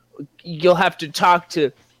 Well, you'll have to talk to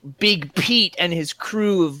Big Pete and his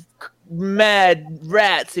crew of mad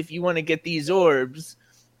rats if you want to get these orbs.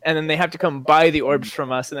 And then they have to come buy the orbs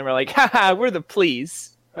from us. And then we're like, haha, we're the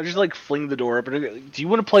police. I just like fling the door open. Do you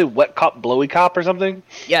want to play Wet Cop, Blowy Cop or something?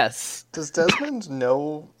 Yes. Does Desmond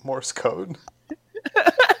know Morse code?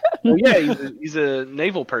 Oh yeah, he's a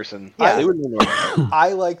naval person. Yeah. They would know that.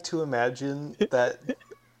 I like to imagine that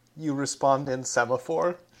you respond in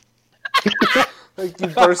semaphore. Like you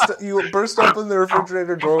burst open the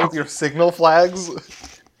refrigerator door with your signal flags.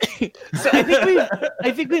 So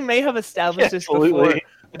I think we may have established this before,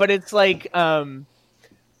 but it's like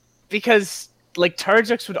because like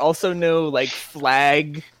Tarjux would also know like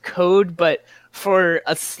flag code, but for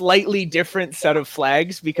a slightly different set of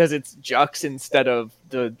flags because it's Jux instead of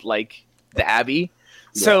the Abbey.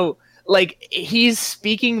 Yeah. So like he's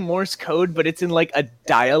speaking Morse code, but it's in like a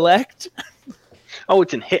dialect. Oh,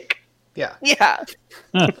 it's in Hick. Yeah. Yeah.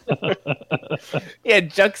 Yeah,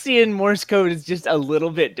 Juxian Morse code is just a little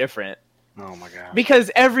bit different. Oh my god.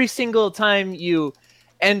 Because every single time you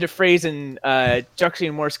end a phrase in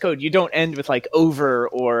Juxian Morse code, you don't end with like over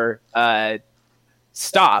or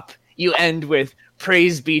stop. You end with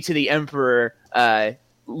praise be to the Emperor,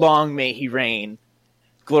 long may he reign,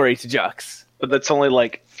 glory to Jux. But that's only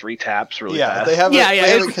like 3 taps really fast. They have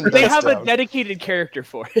they have a dedicated character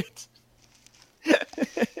for it.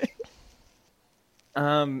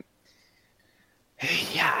 Yeah,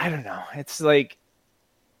 I don't know. It's like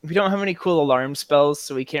we don't have any cool alarm spells,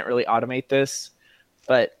 so we can't really automate this.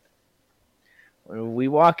 But we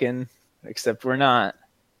walking, except we're not.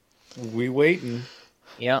 We waiting.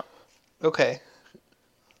 Yep. Okay.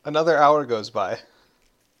 Another hour goes by.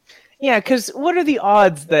 Yeah, because what are the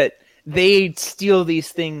odds that they steal these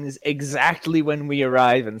things exactly when we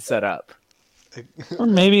arrive and set up? Or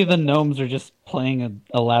maybe the gnomes are just playing an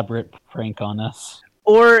elaborate prank on us.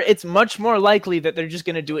 Or it's much more likely that they're just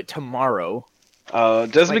going to do it tomorrow.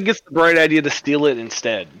 Desmond gets the bright idea to steal it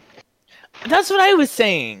instead. That's what I was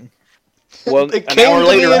saying. Well, it an came hour to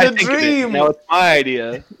later, me in I a think dream. of it. Now it's my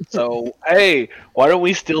idea. So, hey, why don't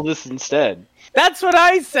we steal this instead? That's what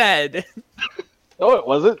I said. No, it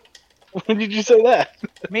wasn't. When did you say that?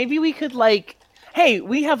 Maybe we could hey,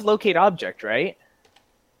 we have locate object, right?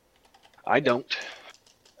 I don't.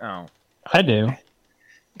 Oh. I do.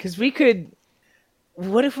 Because we could...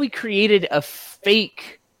 What if we created a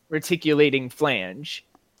fake reticulating flange,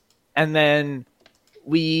 and then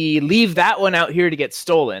we leave that one out here to get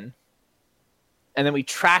stolen, and then we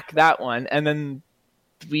track that one, and then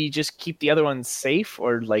we just keep the other ones safe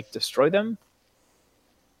or destroy them?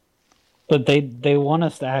 But they want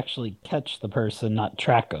us to actually catch the person, not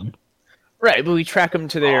track them. Right, but we track them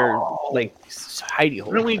to their hidey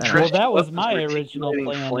hole. Really Well, that was my original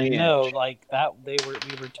plan. No, we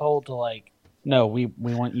were told to no, we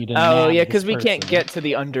want you to. Oh yeah, because we can't get to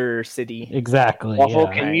the Undercity. Exactly. Waffle,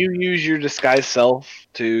 Yeah. can you use your disguise self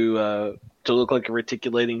to look like a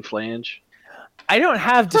reticulating flange? I don't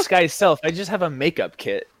have disguise self. I just have a makeup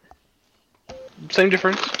kit. Same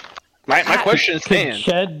difference. My question stands.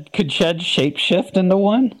 Could Shed shapeshift into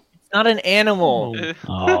one? It's not an animal.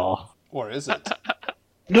 Oh. Or is it?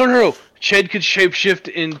 No. Ched could shapeshift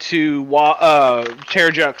into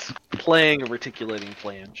Terrajux playing a reticulating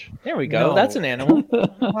flange. There we go. No. That's an animal.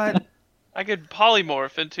 What? I could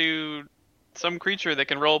polymorph into some creature that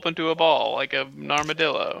can roll up into a ball, like an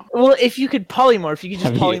armadillo. Well, if you could polymorph, you could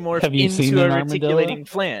just polymorph have you seen into a an armadillo? reticulating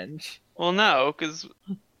flange. Well, no, because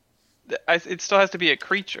it still has to be a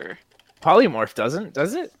creature. Polymorph doesn't,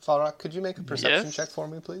 does it? Falrock, could you make a perception Yes. check for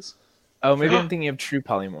me, please? Oh, maybe I'm thinking of true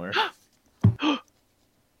polymorph.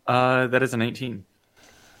 That is an 18.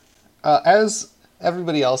 As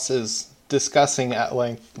everybody else is discussing at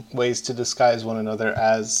length ways to disguise one another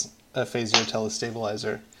as a phasio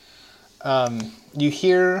telestabilizer, you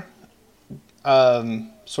hear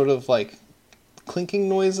sort of clinking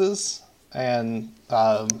noises and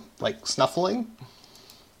snuffling.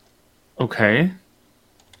 Okay.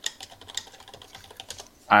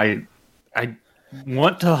 I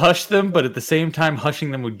want to hush them, but at the same time,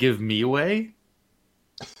 hushing them would give me away.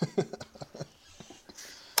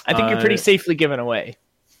 I think you're pretty safely given away.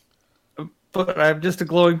 But I'm just a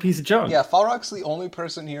glowing piece of junk. Yeah, Falrock's the only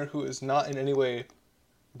person here who has not in any way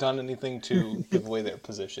done anything to give away their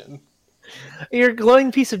position. You're a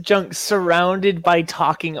glowing piece of junk surrounded by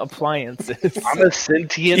talking appliances. I'm a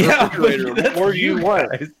sentient refrigerator. What more do you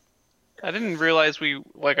want? I didn't realize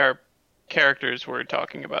our characters were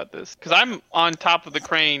talking about this, because I'm on top of the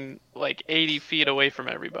crane 80 feet away from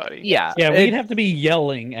everybody. Yeah. Yeah, we'd have to be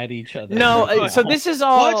yelling at each other. No, so this is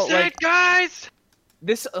all... What's that, guys?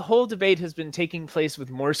 This whole debate has been taking place with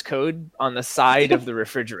Morse code on the side of the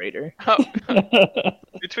refrigerator. Oh.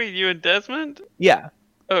 Between you and Desmond? Yeah.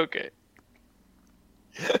 Okay.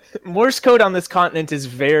 Morse code on this continent is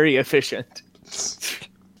very efficient.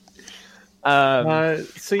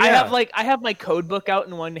 So yeah. I have my code book out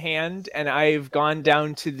in one hand, and I've gone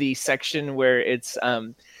down to the section where it's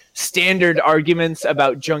standard arguments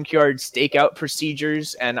about junkyard stakeout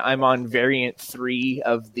procedures, and I'm on variant 3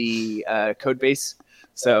 of the code base.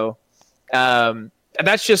 So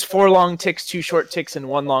that's just 4 long ticks, 2 short ticks, and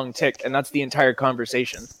 1 long tick, and that's the entire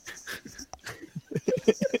conversation.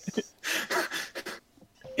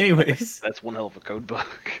 Anyways, That's one hell of a code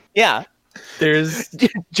book. Yeah. there's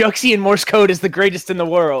Juxian Morse code is the greatest in the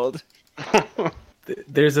world.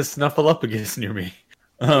 there's a Snuffleupagus near me.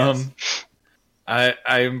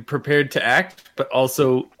 I'm prepared to act, but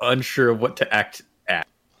also unsure of what to act at.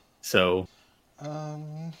 So,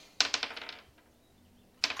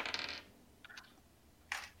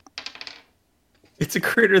 it's a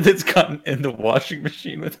critter that's gotten in the washing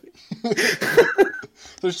machine with me.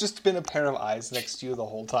 There's just been a pair of eyes next to you the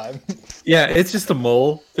whole time. Yeah, it's just a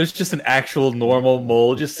mole. There's just an actual normal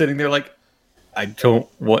mole just sitting there like, I don't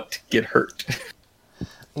want to get hurt.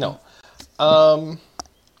 No.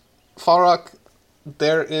 Falrock,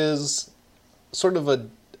 there is sort of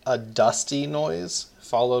a dusty noise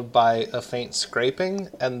followed by a faint scraping,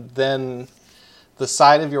 and then the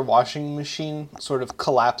side of your washing machine sort of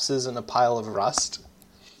collapses in a pile of rust.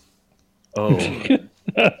 Oh.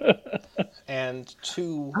 And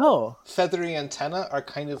 2 Oh. feathery antennae are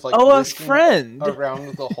kind of like Oh, a whisking friend.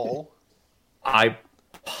 around the hole. I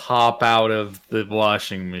pop out of the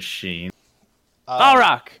washing machine.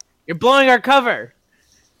 Balrock, you're blowing our cover.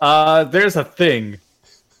 There's a thing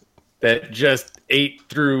that just ate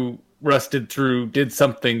through, rusted through, did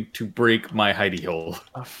something to break my hidey hole.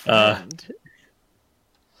 A friend.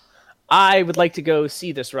 I would like to go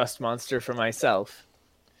see this rust monster for myself.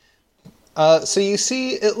 So you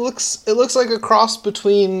see, it looks like a cross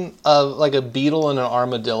between like a beetle and an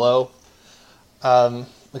armadillo,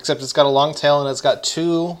 except it's got a long tail and it's got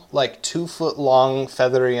 2 2-foot long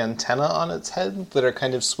feathery antennae on its head that are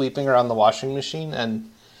kind of sweeping around the washing machine and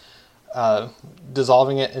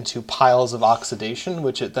dissolving it into piles of oxidation,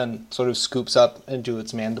 which it then sort of scoops up into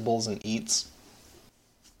its mandibles and eats.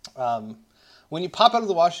 When you pop out of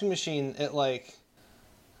the washing machine, it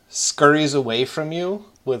scurries away from you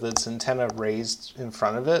with its antenna raised in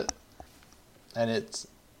front of it, and it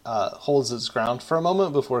holds its ground for a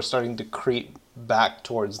moment before starting to creep back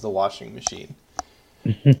towards the washing machine.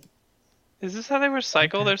 Is this how they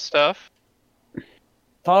recycle their stuff?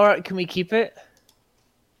 Balrock, can we keep it?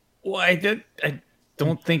 Well, I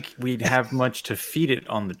don't think we'd have much to feed it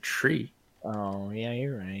on the tree. Oh, yeah,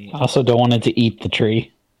 you're right. I also don't want it to eat the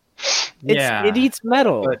tree. It eats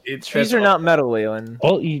metal. But Trees are not metal, Waylon.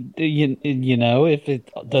 Well, you know, if it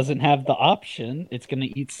doesn't have the option, it's going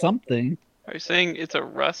to eat something. Are you saying it's a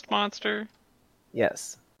rust monster?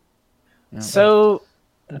 Yes. Yeah. So,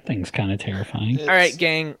 That thing's kind of terrifying. all right,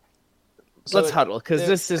 gang, let's huddle, because it-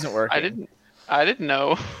 this isn't working. I didn't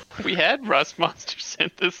know we had rust monsters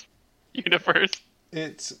in this universe.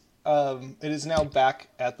 It is now back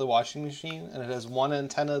at the washing machine, and it has one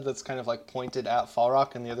antenna that's kind of pointed at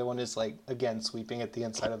Falrock, and the other one is again sweeping at the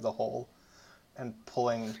inside of the hole and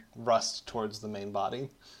pulling rust towards the main body.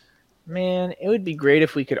 Man, it would be great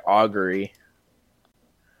if we could augury.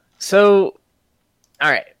 So, all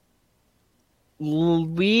right.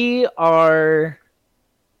 We are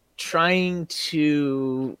trying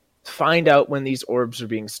to find out when these orbs are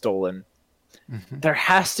being stolen. Mm-hmm. There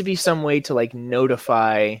has to be some way to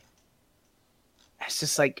notify. It's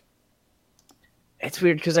just it's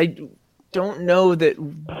weird because I don't know that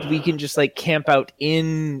we can just camp out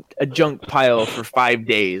in a junk pile for 5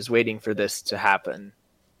 days waiting for this to happen.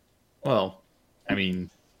 Well, I mean,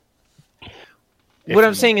 What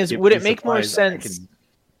I'm saying is, if would we it make more supplies, sense?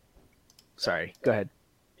 Sorry, go ahead.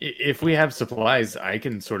 If we have supplies, I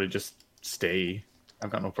can sort of just stay. I've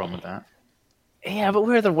got no problem with that. Yeah, but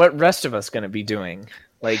what are the rest of us going to be doing?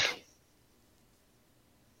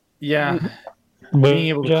 Yeah, But, being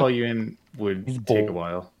able to call you in would He's take a bold.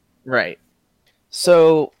 while. Right.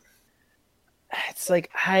 So it's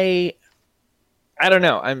I don't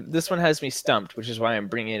know. This one has me stumped, which is why I'm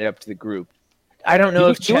bringing it up to the group. I don't know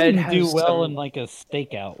if you Ched wouldn't has do well some- in a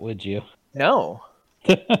stakeout, would you? No.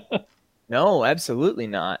 No, absolutely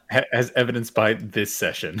not. As evidenced by this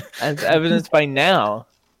session. As evidenced by now.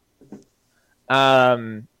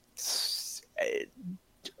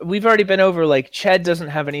 We've already been over Ched doesn't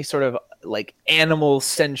have any sort of animal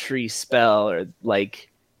sentry spell or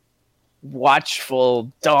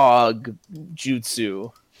watchful dog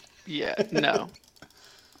jutsu. Yeah, no.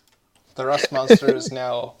 The rust monster is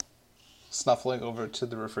now snuffling over to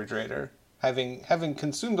the refrigerator, having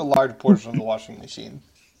consumed a large portion of the washing machine.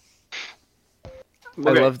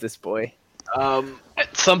 I love this boy. At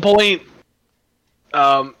some point,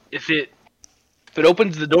 if it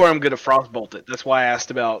opens the door, I'm gonna frostbolt it. That's why I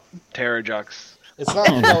asked about Terrajux. It's not.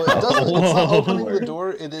 No, it doesn't. It's not opening the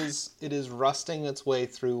door. It is rusting its way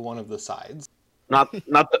through one of the sides. Not the.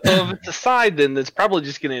 Oh, if it's a side, then it's probably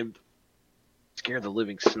just gonna scare the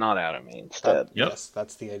living snot out of me instead. Yes,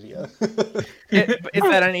 that's the idea. Is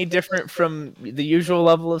that any different from the usual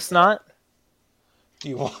level of snot? Do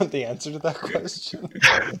you want the answer to that question?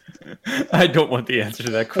 I don't want the answer to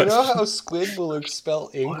that You question. know how squid will expel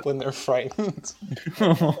ink when they're frightened?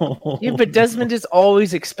 Yeah, but Desmond is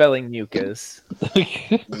always expelling mucus.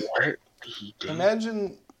 What he did?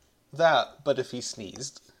 Imagine that, but if he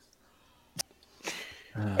sneezed.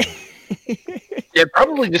 Yeah,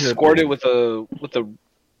 probably just squirt it with a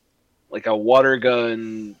like a water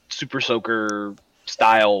gun, super soaker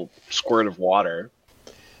style squirt of water.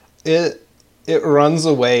 It runs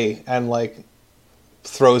away and like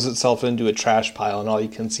throws itself into a trash pile, and all you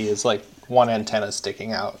can see is like one antenna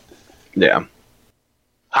sticking out. Yeah.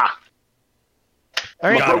 Ha. All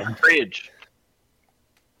right. Got him. Fridge.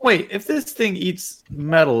 Wait, if this thing eats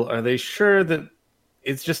metal, are they sure that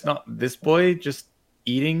it's just not this boy just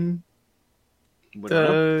eating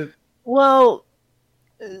the... Well,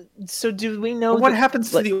 so do we know What that-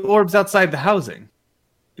 happens to the orbs outside the housing?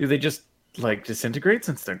 Do they just like disintegrate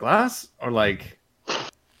since they're glass, or like?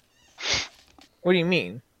 What do you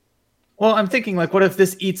mean? Well, I'm thinking like, what if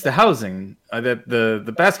this eats the housing that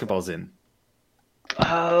the basketball's in?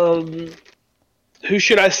 Who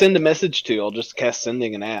should I send a message to? I'll just cast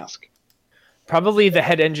sending and ask. Probably the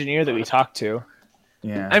head engineer that we talked to.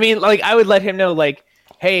 Yeah. I mean, like, I would let him know, like,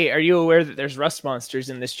 hey, are you aware that there's rust monsters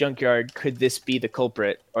in this junkyard? Could this be the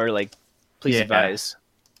culprit? Or, like, please Yeah. advise.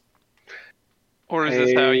 Or is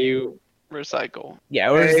this how you recycle?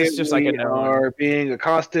 Yeah, or is this just like a we no? are being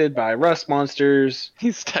accosted by rust monsters.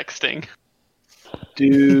 He's texting. Do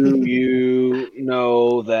you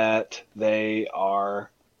know that they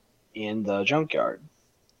are in the junkyard?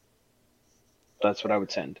 That's what I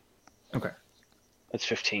would send. Okay. That's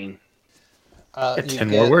 15. You 10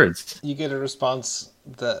 more words. You get a response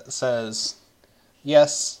that says,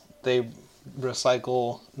 yes, they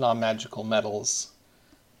recycle non-magical metals.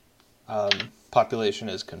 Population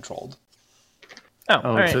is controlled. Oh, Oh,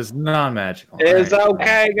 all it right. says non-magical. It's Alright.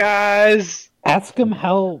 okay, guys. Ask him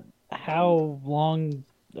how long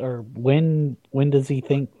or when does he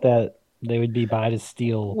think that they would be by to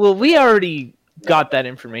steal? Well, we already got that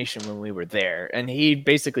information when we were there, and he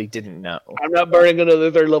basically didn't know. I'm not burning another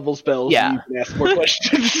third level spell. So Yeah. you can ask more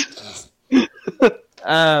questions. Wait,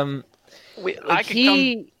 I Like, could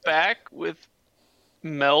he- come back with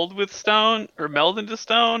meld with stone or meld into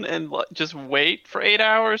stone and just wait for 8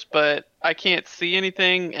 hours, but I can't see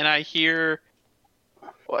anything and I hear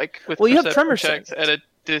like with Well, you have perception tremor checks sense. at a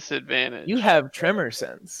disadvantage. You have tremor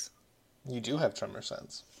sense. You do have tremor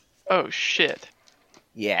sense. Oh shit.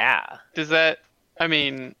 Yeah. Does that I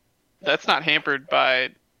mean that's not hampered by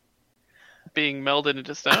being melded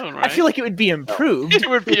into stone, right? I feel like it would be improved. it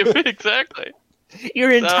would be exactly. Your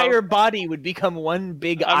entire body would become one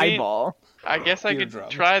big I mean- eyeball. I guess I could Eardrum.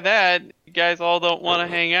 try that. You guys all don't want to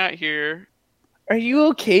hang out here. Are you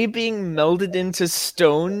okay being melded into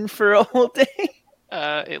stone for a whole day?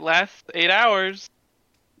 It lasts 8 hours.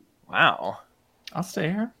 Wow. I'll stay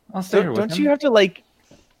here. I'll stay here with Don't him. you have to, like...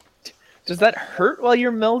 Does that hurt while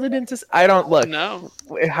you're melded into... I don't... Look, No.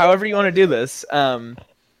 however you want to do this.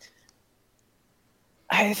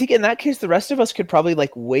 I think in that case, the rest of us could probably,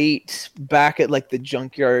 like, wait back at, like, the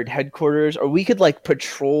junkyard headquarters, or we could, like,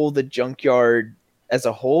 patrol the junkyard as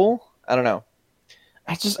a whole. I don't know.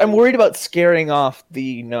 I'm worried about scaring off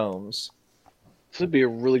the gnomes. This would be a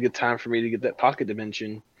really good time for me to get that pocket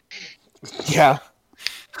dimension. Yeah.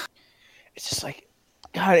 It's just like,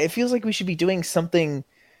 God, it feels like we should be doing something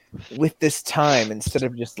with this time instead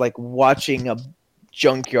of just, like, watching a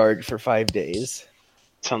junkyard for 5 days.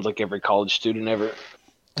 Sounds like every college student ever.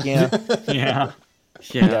 Yeah. Yeah.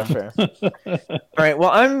 Yeah, Yeah. fair. All right.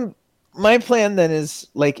 Well, my plan then is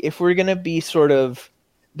like if we're gonna be sort of,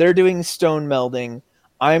 they're doing stone melding.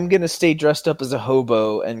 I'm gonna stay dressed up as a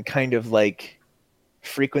hobo and kind of like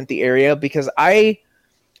frequent the area because I'm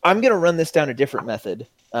gonna run this down a different method.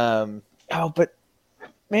 But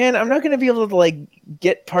man, I'm not gonna be able to like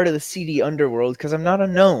get part of the seedy underworld because I'm not a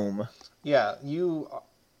gnome. Yeah, you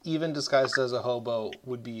even disguised as a hobo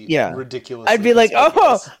would be ridiculous. I'd be like,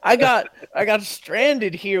 oh, I got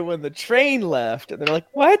stranded here when the train left, and they're like,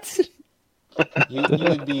 what? You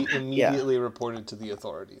would be immediately reported to the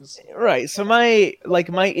authorities. Right. So my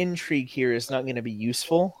intrigue here is not going to be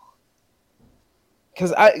useful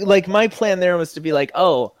because my plan there was to be like,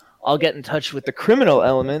 oh, I'll get in touch with the criminal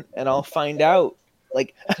element and I'll find out.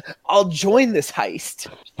 Like, I'll join this heist.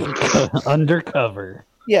 Undercover.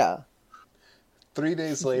 Yeah. 3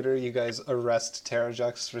 days later, you guys arrest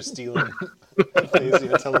Terrajux for stealing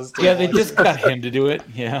Phasiatilla's Yeah, they just got him to do it.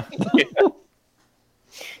 Yeah.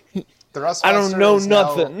 The Rust I don't Monster know is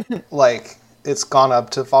now, nothing. like, it's gone up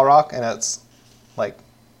to Falrock and it's, like,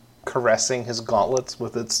 caressing his gauntlets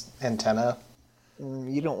with its antenna.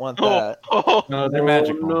 You don't want that. No, they're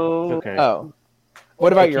magical. no. It's okay. Oh.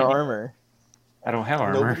 What about your armor? I don't have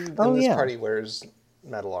armor. Nobody in this party wears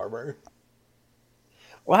metal armor.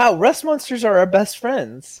 Wow, rust monsters are our best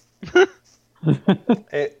friends.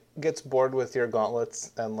 It gets bored with your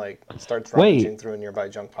gauntlets and, like, starts rummaging through a nearby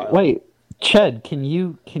junk pile. Wait, Ched, can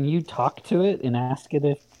you talk to it and ask it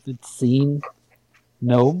if it's seen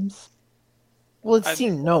gnomes? Well, it's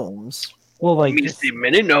seen gnomes. Well, like, You see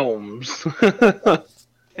many gnomes. I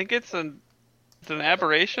think it's an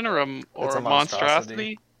aberration or It's a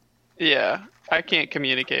monstrosity. Yeah, I can't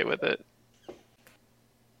communicate with it.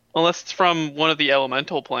 Unless it's from one of the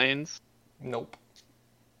elemental planes. Nope.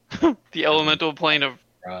 The elemental plane of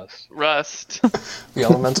rust. The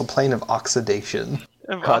elemental plane of oxidation.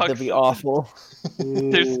 God, that'd be awful.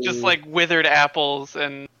 There's just like withered apples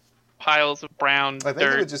and piles of brown I think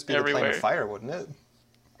dirt it would just be the plane everywhere. of fire, wouldn't it?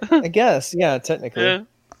 I guess, yeah, technically. Yeah.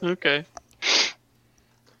 Okay.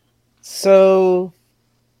 So,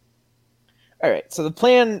 all right. So the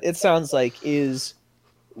plan, it sounds like, is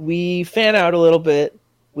we fan out a little bit.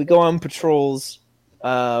 We go on patrols,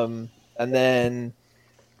 and then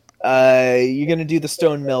you're gonna do the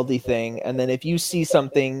stone meldy thing. And then if you see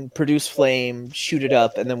something, produce flame, shoot it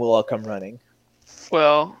up, and then we'll all come running.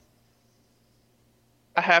 Well,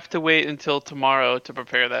 I have to wait until tomorrow to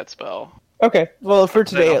prepare that spell. Okay. Well, for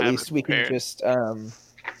today don't at have least, it we can prepared. just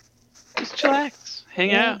Just chillax,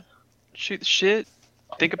 hang Yeah. out, shoot the shit,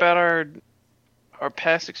 think about our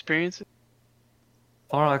past experiences.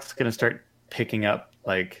 Falrock's gonna start picking up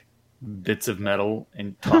like bits of metal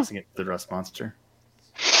and tossing it to the rust monster.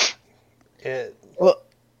 It well.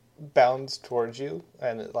 bounds towards you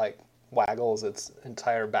and it, like, waggles its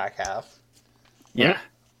entire back half. Yeah.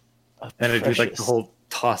 Then it do like Precious. the whole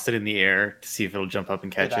toss it in the air to see if it'll jump up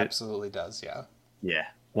and catch It it. absolutely does, yeah. Yeah.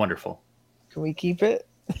 Wonderful. Can we keep it?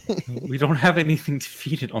 We don't have anything to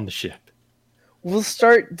feed it on the ship. We'll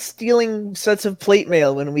start stealing sets of plate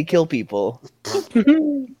mail when we kill people.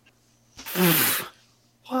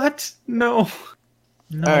 What? No.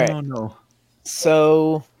 No, All right. no.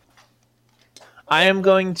 So, I am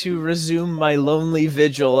going to resume my lonely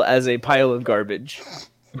vigil as a pile of garbage.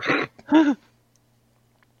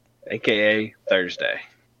 AKA Thursday.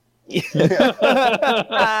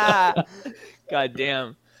 God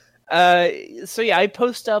damn. So yeah, I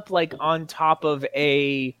post up like on top of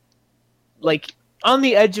like on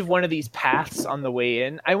the edge of one of these paths on the way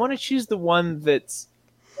in. I want to choose the one that's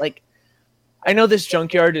like, I know this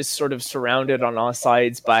junkyard is sort of surrounded on all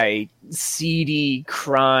sides by seedy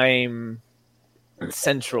crime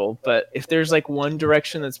central, but if there's like one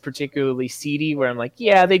direction that's particularly seedy where I'm like,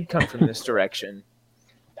 yeah, they'd come from this direction,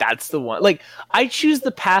 that's the one. Like, I choose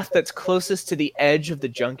the path that's closest to the edge of the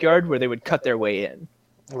junkyard where they would cut their way in.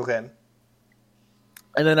 Okay.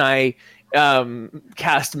 And then I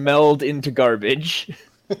cast meld into garbage.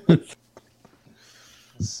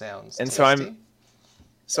 Sounds And tasty.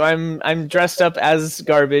 so I'm dressed up as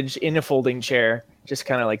garbage in a folding chair, just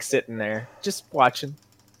kind of like sitting there, just watching.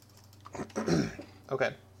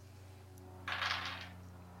 Okay.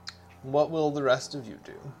 What will the rest of you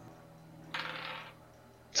do?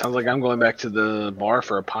 Sounds like I'm going back to the bar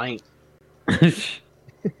for a pint.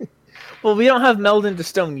 Well, we don't have meld into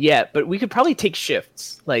stone yet, but we could probably take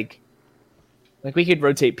shifts. Like we could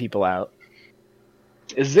rotate people out.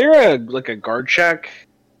 Is there a guard check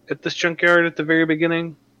at this junkyard at the very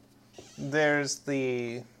beginning? There's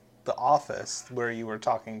the office where you were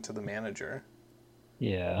talking to the manager.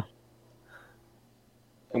 Yeah.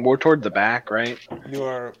 And we're toward the back, right? You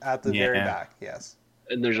are at the very Yeah. back, yes.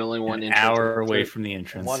 And there's only one An entrance hour into away it. from the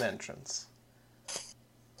entrance. One entrance.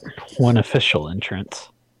 One official entrance.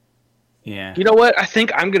 Yeah. You know what? I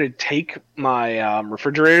think I'm gonna take my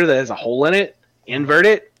refrigerator that has a hole in it, invert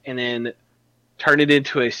it, and then turn it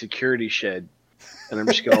into a security shed. And I'm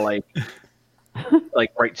just gonna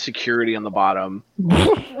like write security on the bottom.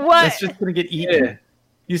 What? It's just gonna get eaten. Yeah.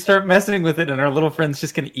 You start messing with it, and our little friend's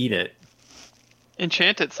just gonna eat it.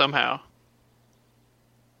 Enchant it somehow.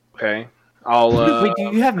 Okay. I'll Wait, do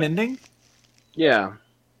you have mending? yeah.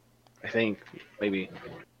 I think maybe.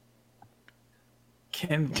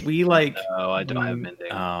 Can we like? Oh, I don't have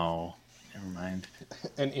mending. Oh, never mind.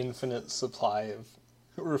 An infinite supply of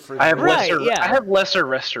I have refrigerator. Right, lesser. yeah. I have lesser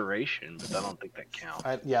restoration, but I don't think that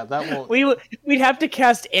counts. Yeah, that won't. We'd have to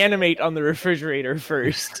cast animate on the refrigerator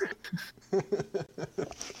first.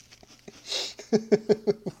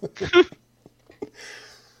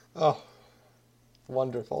 Oh,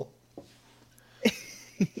 wonderful.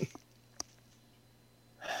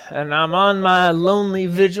 And I'm on my lonely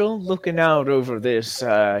vigil looking out over this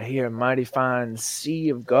here mighty fine sea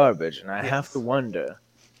of garbage, and I have to wonder,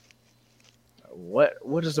 what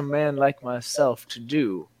is a man like myself to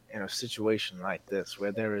do in a situation like this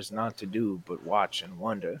where there is naught to do but watch and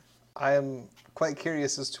wonder? I am quite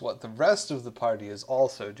curious as to what the rest of the party is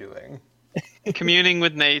also doing. Communing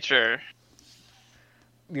with nature.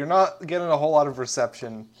 You're not getting a whole lot of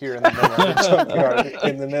reception here in the middle of the junkyard,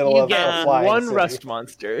 in the middle You of get a flying one city. rust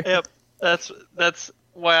monster. Yep, that's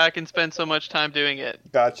why I can spend so much time doing it.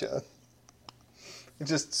 Gotcha.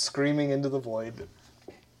 Just screaming into the void.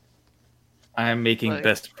 I am making Like-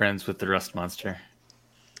 best friends with the rust monster.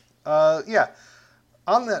 Yeah.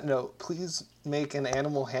 On that note, please make an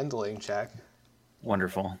animal handling check.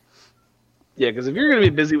 Wonderful. Yeah, because if you're going to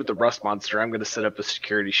be busy with the rust monster, I'm going to set up a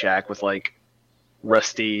security shack with like a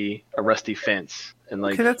rusty fence, and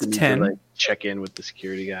like Okay, that's we need 10. to, like, check in with the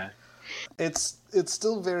security guy. It's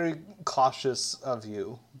still very cautious of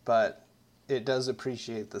you, but it does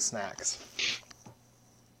appreciate the snacks.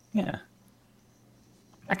 Yeah.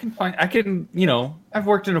 I've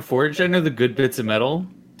worked in a forge. I know the good bits of metal.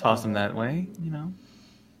 Toss them that way,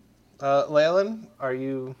 Leyland, are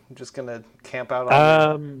you just gonna camp out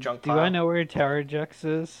on your junk Do pile? I know where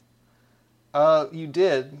Terrajux is? You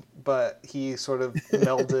did, but he sort of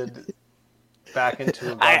melded back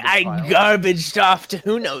into a garbage I pile. garbaged off to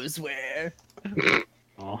who knows where.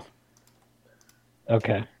 Oh.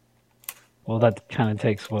 Okay. Well, that kind of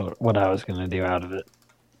takes what I was going to do out of it.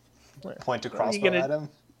 Point a What are crossbow you gonna- at him.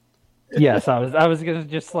 Yes, I was going to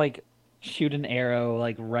just like shoot an arrow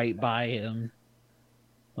like right by him.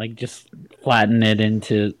 Like just flatten it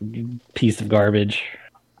into a piece of garbage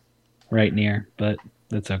right near, but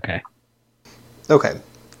that's okay. Okay.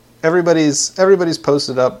 Everybody's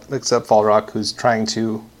posted up except Falrock, who's trying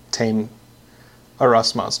to tame a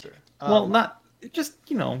rust monster. well, not just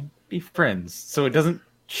be friends, so it doesn't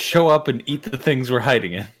show up and eat the things we're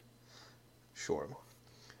hiding in. Sure.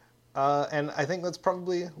 And I think that's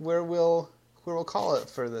probably where we'll call it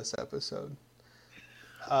for this episode.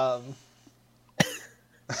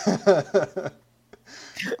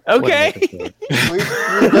 Okay.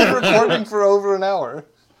 We've been recording for over an hour.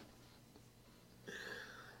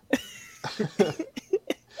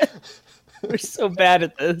 We're so bad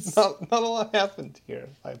at this. Not a lot happened here.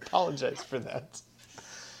 I apologize for that.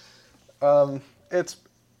 It's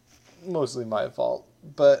mostly my fault,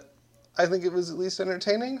 but I think it was at least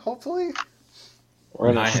entertaining, hopefully. We're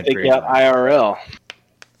going I to had stake great out fun. IRL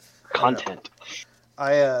content.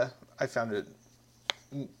 I found it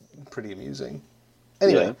pretty amusing.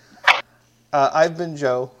 Anyway, I've been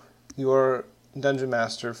Joe, your dungeon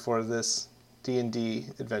master for this D&D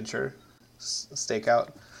adventure, Stakeout,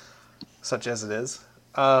 such as it is.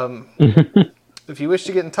 If you wish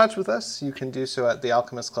to get in touch with us, you can do so at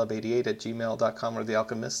thealchemistclub88@gmail.com or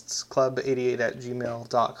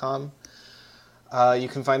thealchemistclub88@gmail.com. You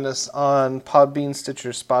can find us on Podbean, Stitcher,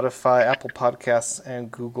 Spotify, Apple Podcasts, and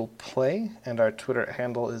Google Play. And our Twitter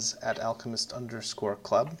handle is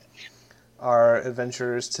 @alchemist_club. Our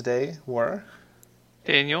adventurers today were...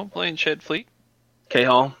 Daniel playing Shed Fleet.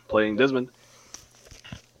 K-Hall playing Desmond.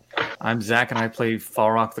 I'm Zach, and I play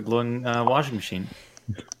Falrock the glowing washing machine.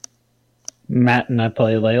 Matt and I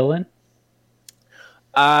play Leyland.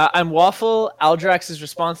 I'm Waffle. Aldrax is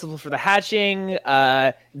responsible for the hatching.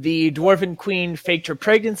 The Dwarven Queen faked her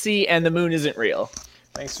pregnancy, and the moon isn't real.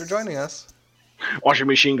 Thanks for joining us. Washing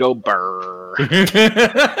machine go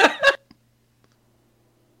brrr.